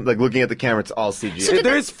standing, like looking at the camera. It's all CGI. So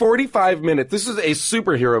there's 45 minutes. This is a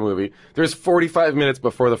superhero movie. There's 45 minutes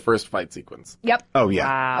before the first fight sequence. Yep. Oh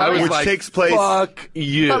yeah, Wow. Which takes place. Fuck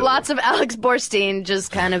you. But lots of Alex Borstein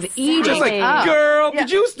just kind of eating. Just like, up. girl,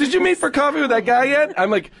 did you meet for coffee with that guy yet? I'm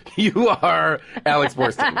like, you are Alex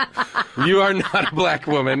Borstein. You are not a black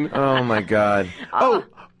woman. Oh my god. Oh,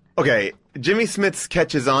 okay. Jimmy Smits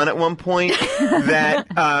catches on at one point that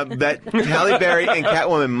Halle Berry and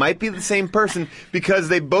Catwoman might be the same person because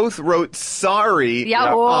they both wrote sorry.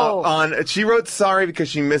 Yeah, she wrote sorry because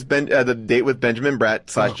she missed the date with Benjamin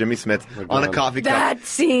Bratt / Jimmy Smits on a coffee cup. That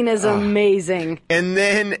scene is amazing. And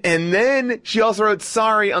then she also wrote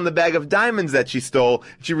sorry on the bag of diamonds that she stole.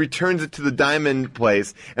 She returns it to the diamond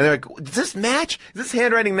place, and they're like, "Does this match? Does this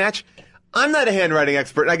handwriting match?" I'm not a handwriting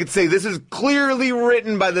expert, and I could say this is clearly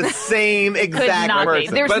written by the same exact not be.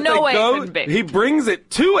 person. There's no way it couldn't be. He brings it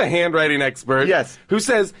to a handwriting expert. Yes. Who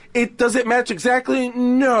says, does it match exactly?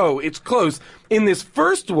 No, it's close. In this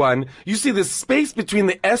first one, you see the space between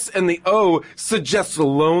the S and the O suggests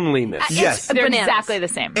loneliness. Yes. They're Bananas. exactly the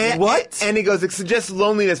same. What? And he goes, it suggests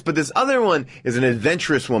loneliness, but this other one is an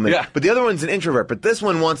adventurous woman. Yeah. But the other one's an introvert, but this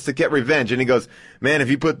one wants to get revenge. And he goes, man, if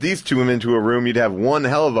you put these two women into a room, you'd have one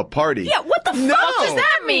hell of a party. Yeah, what the No. fuck does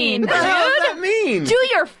that mean, What the hell does dude? that mean? Do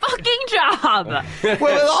your fucking job.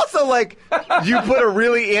 Well, it's also like, you put a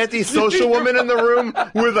really antisocial woman in the room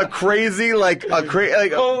with a crazy,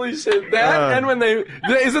 Holy shit! And when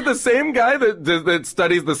is it the same guy that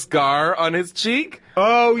studies the scar on his cheek?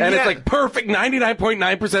 Oh, And yeah. it's like perfect,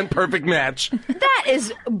 99.9% perfect match. That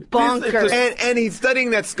is bonkers. And he's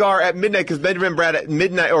studying that scar at midnight because Benjamin Bratt at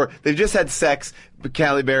midnight, or they've just had sex,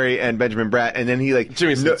 Halle Berry and Benjamin Bratt, and then he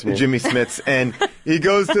Jimmy Smits, and he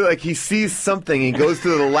goes to he sees something, he goes to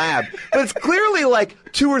the lab, but it's clearly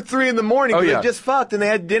 2 or 3 in the morning because they just fucked and they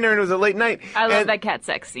had dinner and it was a late night. I love that cat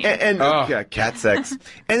sex scene. Yeah, cat sex.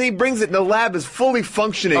 And he brings it, and the lab is fully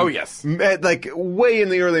functioning. Oh, yes. At way in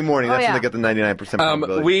the early morning. That's when they get the 99%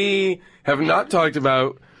 probability. We have not talked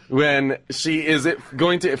about when she is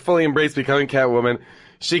going to fully embrace becoming Catwoman.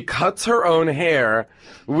 She cuts her own hair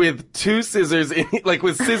with 2 scissors,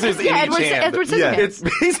 with scissors in each hand. Edward Scissorhands. It's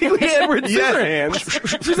basically Edward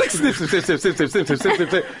Scissorhands. She's like, snip, snip, snip, snip, snip, snip, snip, snip, snip,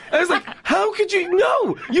 snip. I was like, how could you?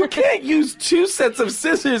 No, you can't use 2 sets of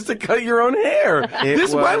scissors to cut your own hair.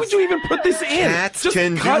 Why would you even put this in? Cats Just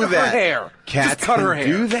can cut do that. her hair. Cats Just cut her can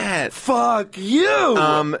hair. do that. Fuck you.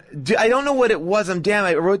 I don't know what it was.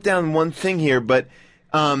 I wrote down one thing here, but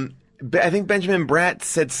I think Benjamin Bratt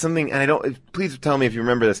said something, and please tell me if you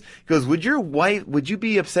remember this. He goes, would you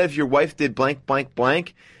be upset if your wife did blank, blank,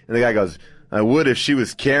 blank? And the guy goes, I would if she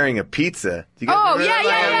was carrying a pizza. Do you guys remember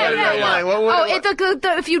that line? What is that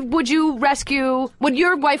line? Would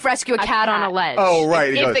your wife rescue a cat on a ledge? Oh,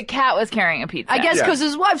 right. If the cat was carrying a pizza. I guess because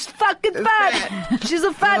his wife's fucking fat. She's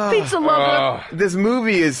a fat pizza lover. This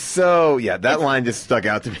movie is that line just stuck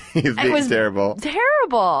out to me as being terrible.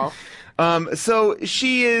 Terrible. So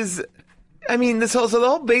she is. The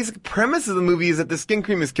whole basic premise of the movie is that the skin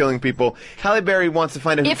cream is killing people. Halle Berry wants to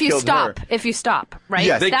find out who killed her. If you stop, right?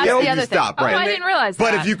 Yes, that's the other thing. stop, right. I didn't realize that.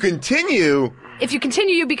 But if you continue,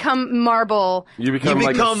 you become Marble. You become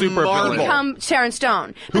like a super Marble. You become Sharon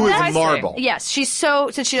Stone. Who is Marble? Yes, she's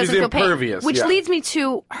since she doesn't feel impervious, pain. Which yeah. leads me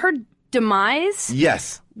to her demise.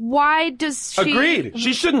 Yes. Why does she... Agreed.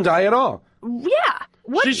 She shouldn't die at all. Yeah.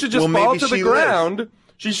 What? She should just fall to the ground.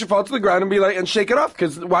 She should fall to the ground and be and shake it off,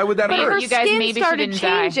 because why would that hurt? Her You guys, skin maybe she started didn't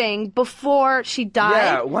die. changing before she died.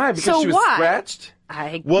 Yeah, why? Because she was scratched?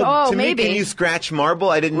 To me, can you scratch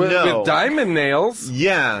marble? I didn't know. With diamond nails.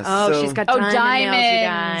 Yeah. Oh, she's got diamond nails, you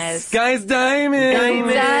diamonds. guys. Guys,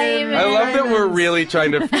 diamonds. I love that we're really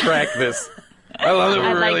trying to crack this. I love that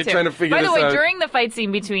we're really trying to figure this out. By the way, during the fight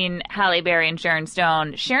scene between Halle Berry and Sharon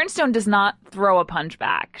Stone does not throw a punch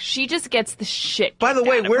back. She just gets the shit. By the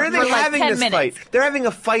way, out of where her are they for having 10 this minutes. fight? They're having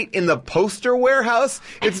a fight in the poster warehouse.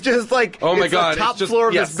 It's just oh my it's God, the top it's just, floor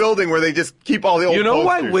of this building where they just keep all the old You know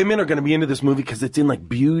posters. why women are going to be into this movie? Because it's in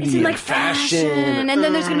beauty It's in and fashion. And then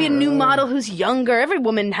there's going to be a new model who's younger. Every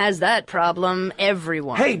woman has that problem.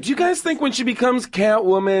 Everyone. Hey, do you guys think when she becomes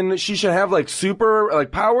Catwoman, she should have super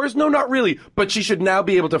powers? No, not really. But she should now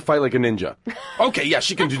be able to fight like a ninja. Okay, yeah,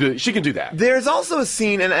 she can do that. There's also a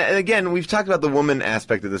scene, and again, we've talked about the woman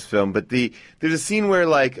aspect of this film, but there's a scene where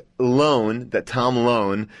Tom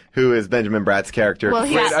Lone, who is Benjamin Bratt's character. Well,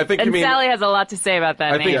 Wait, I think and you mean Sally has a lot to say about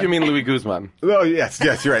that. I think you mean Louis Guzman. Oh yes,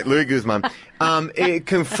 you're right, Louis Guzman. It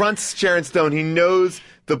confronts Sharon Stone. He knows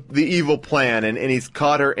the evil plan, and he's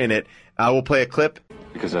caught her in it. We'll play a clip.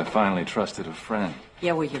 Because I finally trusted a friend.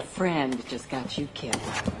 Yeah, well, your friend just got you killed.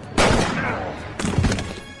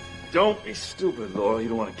 Don't be stupid, Laura. You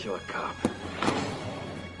don't want to kill a cop.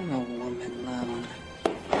 I'm a woman, Lone.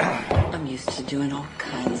 I'm used to doing all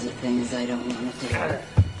kinds of things I don't want to do.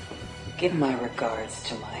 Give my regards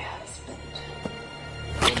to my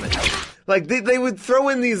husband. They would throw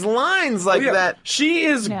in these lines that. She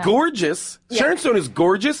is gorgeous. Yeah. Sharon Stone is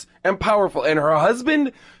gorgeous and powerful, and her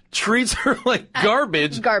husband treats her like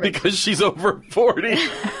garbage because she's over 40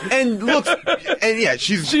 and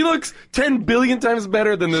she looks 10 billion times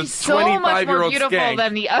better than the 25-year-old so much more beautiful skank.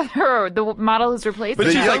 than the model who's replaced But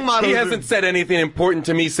her. she's he hasn't said anything important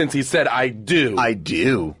to me since he said I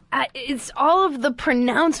do. It's all of the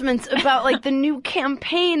pronouncements about the new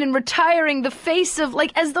campaign and retiring the face of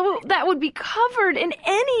as though that would be covered in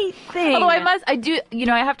anything. Although I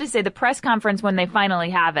have to say the press conference when they finally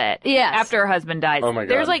have it, after her husband dies, oh my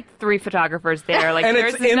God. There's 3 photographers there, and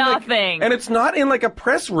there's nothing. and it's not in a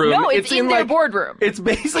press room. No, it's in their boardroom. It's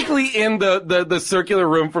basically in the circular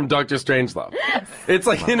room from Dr. Strangelove. Yes. It's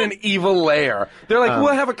in an evil lair. They're we'll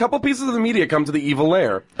have a couple pieces of the media come to the evil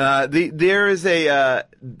lair.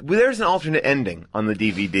 There's an alternate ending on the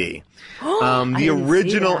DVD. The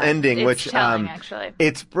original ending, it's which telling, actually.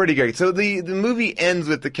 It's pretty great. So the movie ends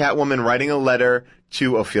with the Catwoman writing a letter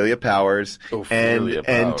to Ophelia Powers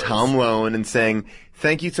and Tom Lone and saying,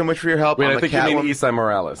 "Thank you so much for your help." Wait, I'm I think you mean Isai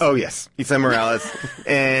Morales. Oh yes, Isai Morales,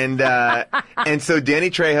 and so Danny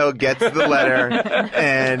Trejo gets the letter,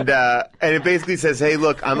 and it basically says, "Hey,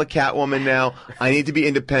 look, I'm a Catwoman now. I need to be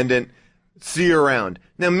independent. See you around."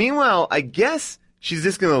 Now, meanwhile, I guess she's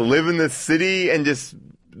just going to live in this city and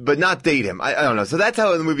but not date him. I don't know. So that's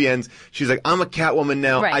how the movie ends. She's like, I'm a Catwoman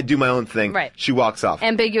now. Right. I do my own thing. Right. She walks off.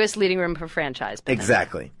 Ambiguous leading room for franchise. But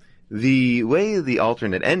Exactly. The way the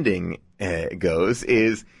alternate ending goes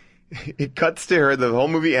is it cuts to her. The whole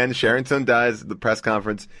movie ends. Sharon Stone dies at the press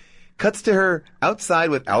conference. Cuts to her outside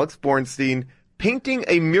with Alex Bornstein painting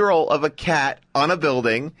a mural of a cat on a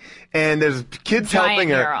building, and there's kids Giant helping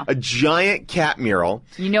her. mural. A giant cat mural.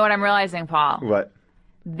 You know what I'm realizing, Paul? What?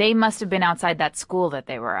 They must have been outside that school that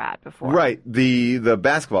they were at before. Right, the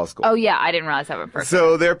basketball school. Oh, yeah, I didn't realize that at first.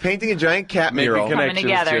 So they're painting a giant cat mural. Coming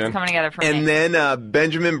together. It's coming together for me. And then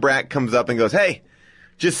Benjamin Bratt comes up and goes, hey,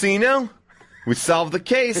 just so you know, we solved the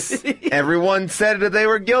case. Everyone said that they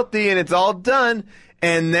were guilty, and it's all done.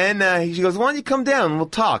 And then she goes, why don't you come down and we'll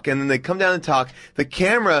talk? And then they come down and talk. The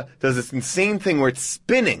camera does this insane thing where it's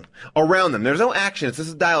spinning around them. There's no action. It's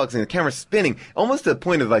just a dialogue thing. The camera's spinning almost to the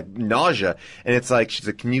point of like nausea. And it's like, she's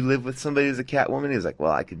like, can you live with somebody who's a Catwoman? He's like,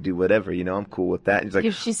 well, I could do whatever. You know, I'm cool with that. And he's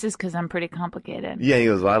like, She says, because I'm pretty complicated. yeah, he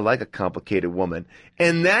goes, well, I like a complicated woman.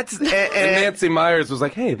 And that's... And Nancy Myers was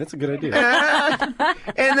like, hey, that's a good idea.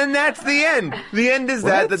 And then that's the end. The end is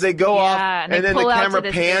that they go off, and and they then the pull out camera to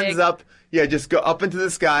this pans big- up. Yeah, just go up into the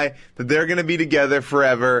sky, that they're going to be together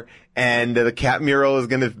forever, and the cat mural is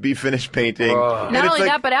going to be finished painting. And Not it's only like,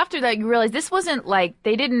 that, but after that, you realize this wasn't like,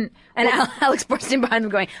 they didn't... And Alex Borstein behind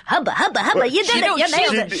them going, hubba, hubba, hubba, you did it, you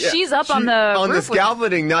nailed it. She's up on the on the roof with-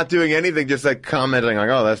 scaffolding, not doing anything, just like commenting like,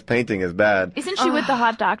 "Oh, that painting is bad." Isn't she with the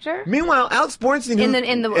hot doctor? Meanwhile, Alex Bornstein,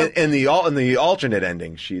 In the alternate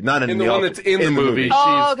ending, she not in the one that's in the movie.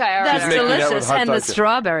 Oh, okay, all right. That's making out with delicious. hot And the doctor.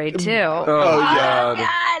 strawberry, too. Oh, God.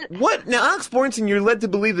 What? Now, Alex Bornstein, you're led to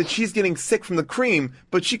believe that she's getting sick from the cream,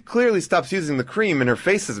 but she clearly stops using the cream and her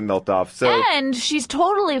face doesn't melt off. So And she's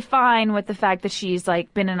totally fine with the fact that she's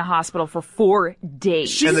like been in a hospital for 4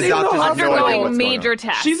 days. and the in the doctors have no idea undergoing what's going major on.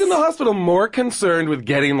 tests. She's in the hospital more concerned with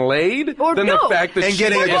getting laid than the fact that And she's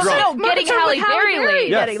getting a getting drunk. No, getting Halle Berry laid.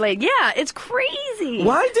 Yes. Getting laid. Yeah, it's crazy.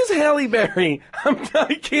 Why does Halle Berry?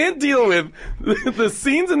 I can't deal with the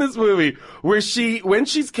scenes in this movie where when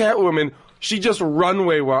she's Catwoman, she just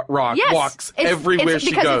runway walks everywhere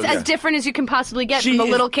she goes. Because it's as different as you can possibly get She from a is-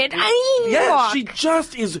 little kid. She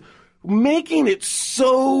just is making it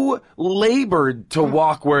so labored to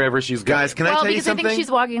walk wherever she's going. Guys, can I Well, tell you because I something? think she's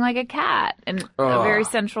walking like a cat in a very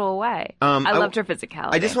sensual way. I loved her physicality.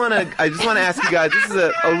 I just want to ask you guys. This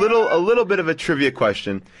is a little bit of a trivia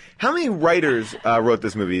question. How many writers wrote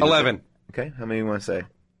this movie? 11. Okay, how many you want to say?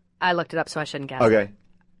 I looked it up, so I shouldn't guess. Okay,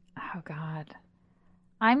 Oh, God.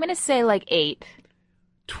 I'm going to say like 8.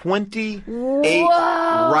 28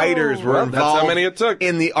 writers were Well, involved. that's how many it took.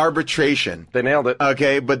 In the arbitration. They nailed it.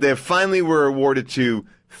 Okay, but they finally were awarded to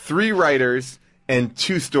 3 writers and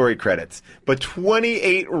 2 story credits. But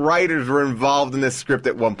 28 writers were involved in this script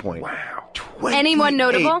at one point. Wow. 28. Anyone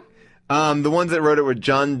notable? The ones that wrote it were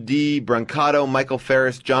John D. Brancato, Michael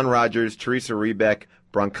Ferris, John Rogers, Teresa Rebeck,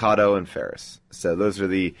 Brancato, and Ferris. So those are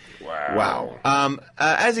the... Wow.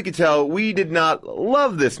 As you can tell, we did not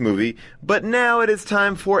love this movie, but now it is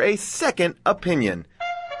time for a second opinion.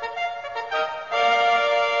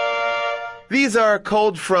 These are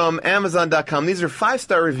culled from Amazon.com. These are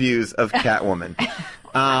 5-star reviews of Catwoman.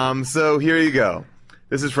 So here you go.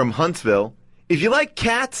 This is from Huntsville. If you like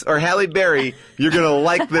cats or Halle Berry, you're going to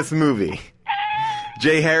like this movie.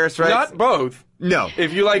 Jay Harris writes... Not both. No.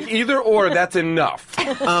 If you like either or, that's enough.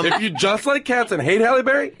 If you just like cats and hate Halle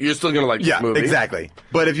Berry, you're still going to like this movie. Exactly.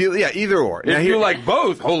 But if you... Yeah, either or. Now If you like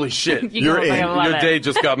both, holy shit. You're in. Your day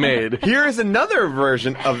just got made. Here is another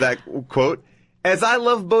version of that quote. As I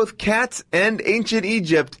love both cats and ancient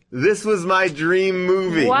Egypt, this was my dream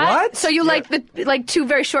movie. What? So you like the 2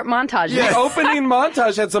 very short montages? The opening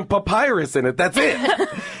montage had some papyrus in it. That's it.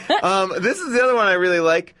 This is the other one I really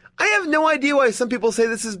like. I have no idea why some people say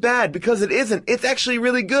this is bad, because it isn't. It's actually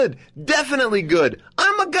really good. Definitely good.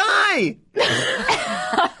 I'm a guy!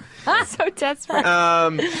 So desperate.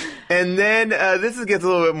 And then this gets a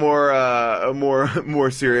little bit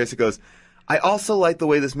more serious. It goes, I also like the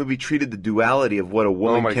way this movie treated the duality of what a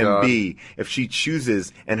woman my can God. be if she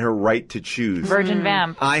chooses and her right to choose. Virgin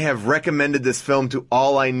Vamp. I have recommended this film to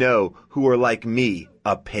all I know who are like me,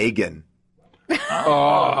 a pagan.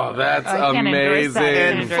 Oh, that's I can't endorse that.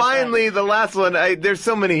 amazing. And finally, the last one, there's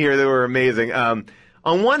so many here that were amazing. On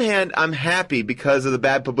one hand, I'm happy because of the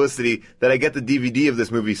bad publicity that I get the DVD of this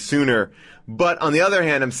movie sooner. But on the other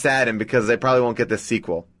hand, I'm saddened because I probably won't get the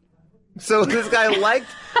sequel. So this guy liked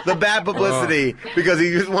the bad publicity because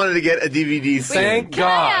he just wanted to get a DVD soon. Thank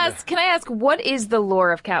God. Can I ask, what is the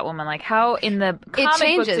lore of Catwoman? Like, how in the comic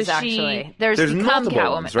changes, books does she actually. become multiple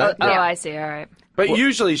Catwoman? ones, right? Oh, Yeah. I see. All right. But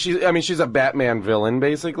usually she's a Batman villain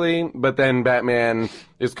basically, but then Batman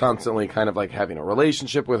is constantly kind of like having a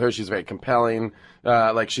relationship with her. She's very compelling.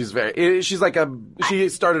 She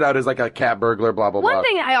started out as like a cat burglar, blah, blah, blah. One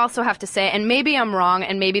thing I also have to say, and maybe I'm wrong,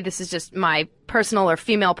 and maybe this is just my personal or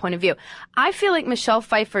female point of view, I feel like Michelle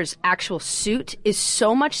Pfeiffer's actual suit is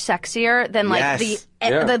so much sexier than like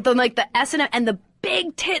the S&M and the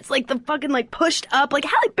big tits, like the fucking like pushed up, like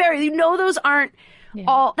Halle Berry, those aren't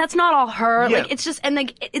that's not all her. Yeah. Like it's just, and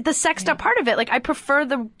like the sexed up part of it. Like I prefer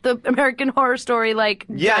the American Horror Story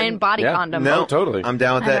giant body condom. No, totally. I'm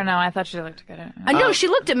down with that. I don't know. I thought she looked good. I know she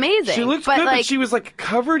looked amazing. She looked but good, like, but she was like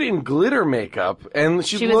covered in glitter makeup, and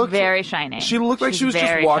she was looked very shiny. She looked like she was just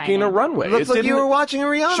very walking shiny. a runway. Looks like you were watching a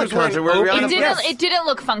Rihanna concert where Rihanna. It didn't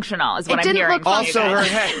look functional, is what It I'm didn't hearing. look from you Also,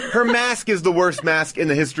 guys. her mask is the worst mask in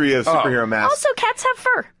the history of superhero masks. also cats have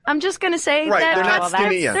fur. I'm just gonna say Right, that they're not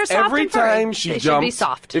skinny, They're soft Every and furry. time she They jumped, should be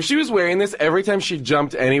soft. if she was wearing this, every time she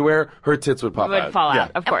jumped anywhere, her tits would pop Would out. fall Yeah.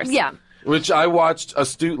 out, of course. Yeah. Which I watched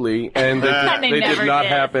astutely, and They they did never not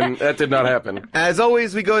did. happen. That did not happen. As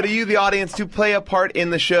always, we go to you, the audience, to play a part in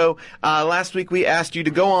the show. Last week, we asked you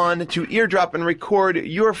to go on to Eardrop and record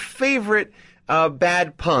your favorite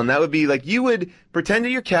bad pun. That would be like you would pretend that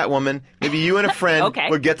you're Catwoman. Maybe you and a friend Okay.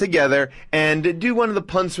 would get together and do one of the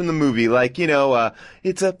puns from the movie, like,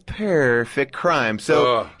 it's a perfect crime.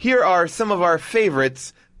 So Ugh. here are some of our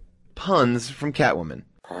favorites puns from Catwoman.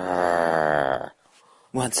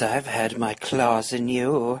 Once I've had my claws in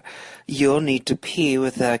you, you'll need to pee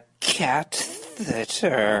with a cat that...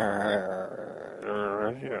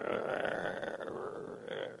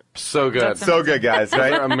 So good. So good, guys,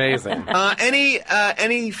 right? They're amazing.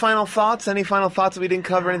 Any final thoughts? Any final thoughts that we didn't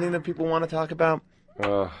cover? Anything that people want to talk about?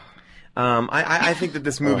 I think that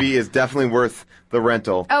this movie is definitely worth the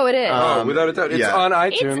rental. Oh, it is. Without a doubt. It's yeah. on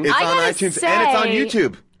iTunes. It's I on gotta iTunes say- and it's on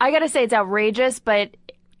YouTube. I gotta say, it's outrageous, but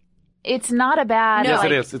it's not a bad. No. Yes, like,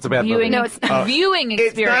 it is. It's a bad viewing movie. No, it's viewing It's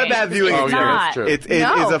experience. not a bad viewing Oh, It's yeah, not. that's true. It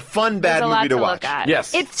No. is a fun bad There's a movie lot to to watch. look at.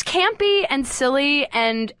 Yes. It's campy and silly,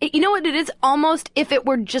 and you know what it is? Almost if it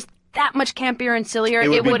were just that much campier and sillier, It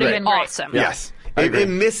would it be would have great. been Great. awesome. Yes. I It agree.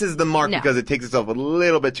 misses the mark No. because it takes itself a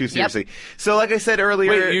little bit too seriously. So, like I said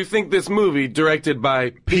earlier, Wait, you think this movie, directed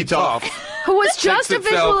by Pete Toff, Who was just a itself-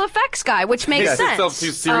 visual effects guy, which makes takes sense. itself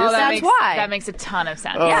too serious? That's why. That makes a ton of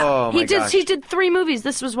sense. Yeah, Oh, my gosh. he did 3 movies.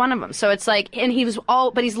 This was one of them. So it's like, and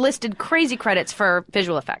but he's listed crazy credits for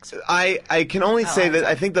visual effects. I can only say that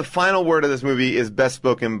I think the final word of this movie is best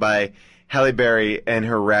spoken by Halle Berry and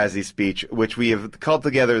her Razzie speech, which we have called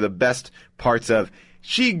together the best parts of.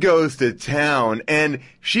 She goes to town, and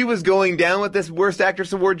she was going down with this Worst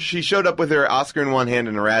Actress Award. She showed up with her Oscar in one hand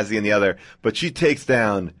and a Razzie in the other, but she takes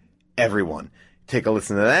down everyone. Take a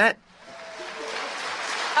listen to that.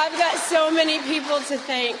 I've got so many people to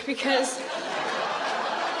thank because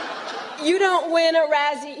you don't win a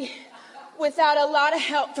Razzie without a lot of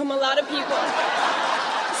help from a lot of people.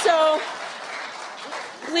 So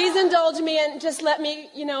please indulge me and just let me,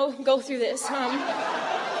 go through this.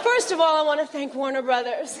 First of all, I want to thank Warner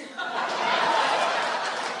Brothers.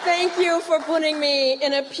 Thank you for putting me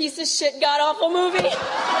in a piece of shit, god-awful movie.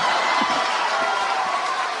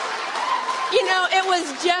 It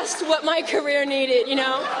was just what my career needed,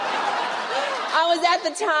 I was at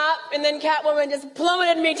the top, and then Catwoman just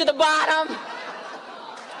plummeted me to the bottom.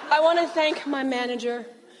 I want to thank my manager,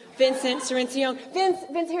 Vincent Cirencione.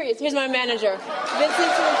 Vince, here he is. Here's my manager.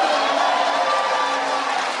 Vincent Cirencione.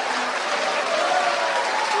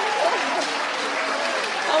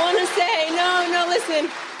 I want to say, no, listen.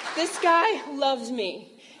 This guy loves me.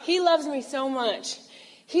 He loves me so much.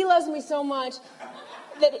 He loves me so much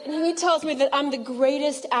that he tells me that I'm the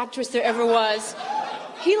greatest actress there ever was.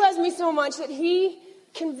 He loves me so much that he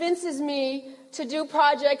convinces me to do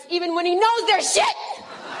projects even when he knows they're shit.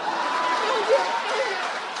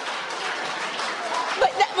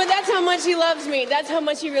 But that's how much he loves me. That's how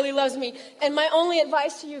much he really loves me. And my only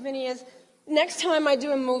advice to you, Vinny, is next time I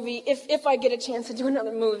do a movie, if I get a chance to do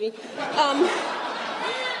another movie,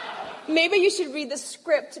 maybe you should read the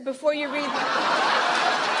script before you read.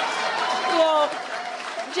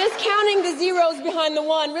 Just counting the zeros behind the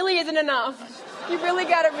 1 really isn't enough. You really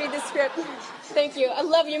got to read the script. Thank you. I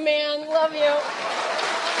love you, man. Love you.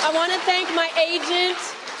 I want to thank my agent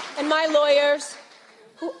and my lawyers,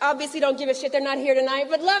 who obviously don't give a shit. They're not here tonight,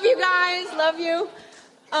 but love you guys. Love you.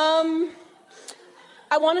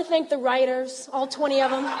 I want to thank the writers, all 20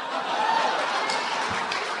 of them.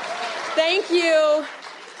 Thank you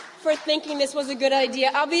for thinking this was a good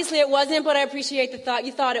idea. Obviously it wasn't, but I appreciate the thought.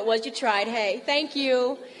 You thought it was. You tried. Hey, thank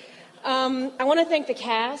you. I want to thank the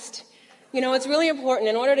cast. You know, it's really important.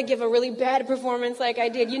 In order to give a really bad performance like I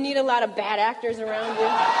did, you need a lot of bad actors around you.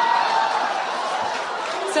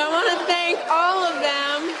 So I want to thank all of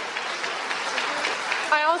them.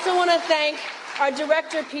 I also want to thank our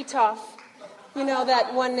director, Pitoff. You know,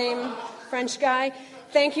 that one-name French guy.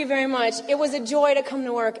 Thank you very much. It was a joy to come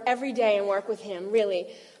to work every day and work with him, really.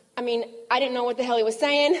 I mean, I didn't know what the hell he was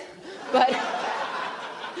saying, but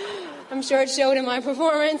I'm sure it showed in my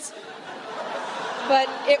performance. But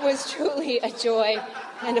it was truly a joy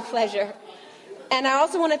and a pleasure. And I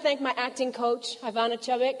also want to thank my acting coach, Ivana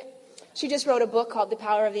Chubik. She just wrote a book called The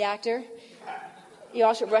Power of the Actor. You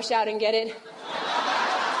all should rush out and get it.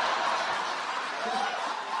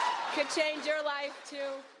 Could change your life, too.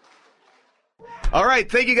 All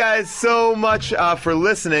right, thank you guys so much for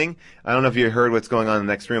listening. I don't know if you heard what's going on in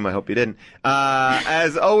the next room. I hope you didn't.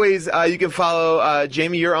 As always, you can follow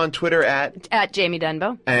Jamie. You're on Twitter at Jamie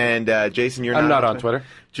Dunbo. And Jason, you're I'm not on Twitter.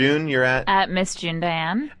 June, you're at Miss June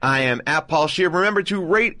Diane. I am at Paul Scheer. Remember to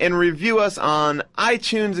rate and review us on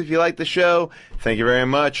iTunes if you like the show. Thank you very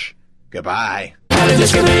much. Goodbye.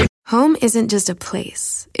 Home isn't just a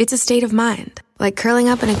place. It's a state of mind. Like curling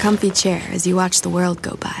up in a comfy chair as you watch the world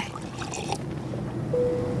go by.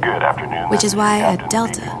 Good afternoon. Which is why at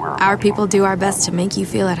Delta, our people do our best to make you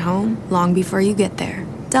feel at home long before you get there.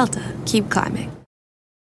 Delta, keep climbing.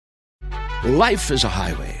 Life is a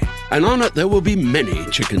highway, and on it there will be many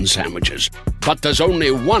chicken sandwiches. But there's only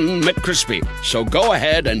one McCrispy. So go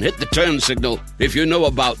ahead and hit the turn signal if you know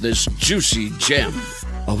about this juicy gem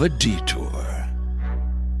of a detour.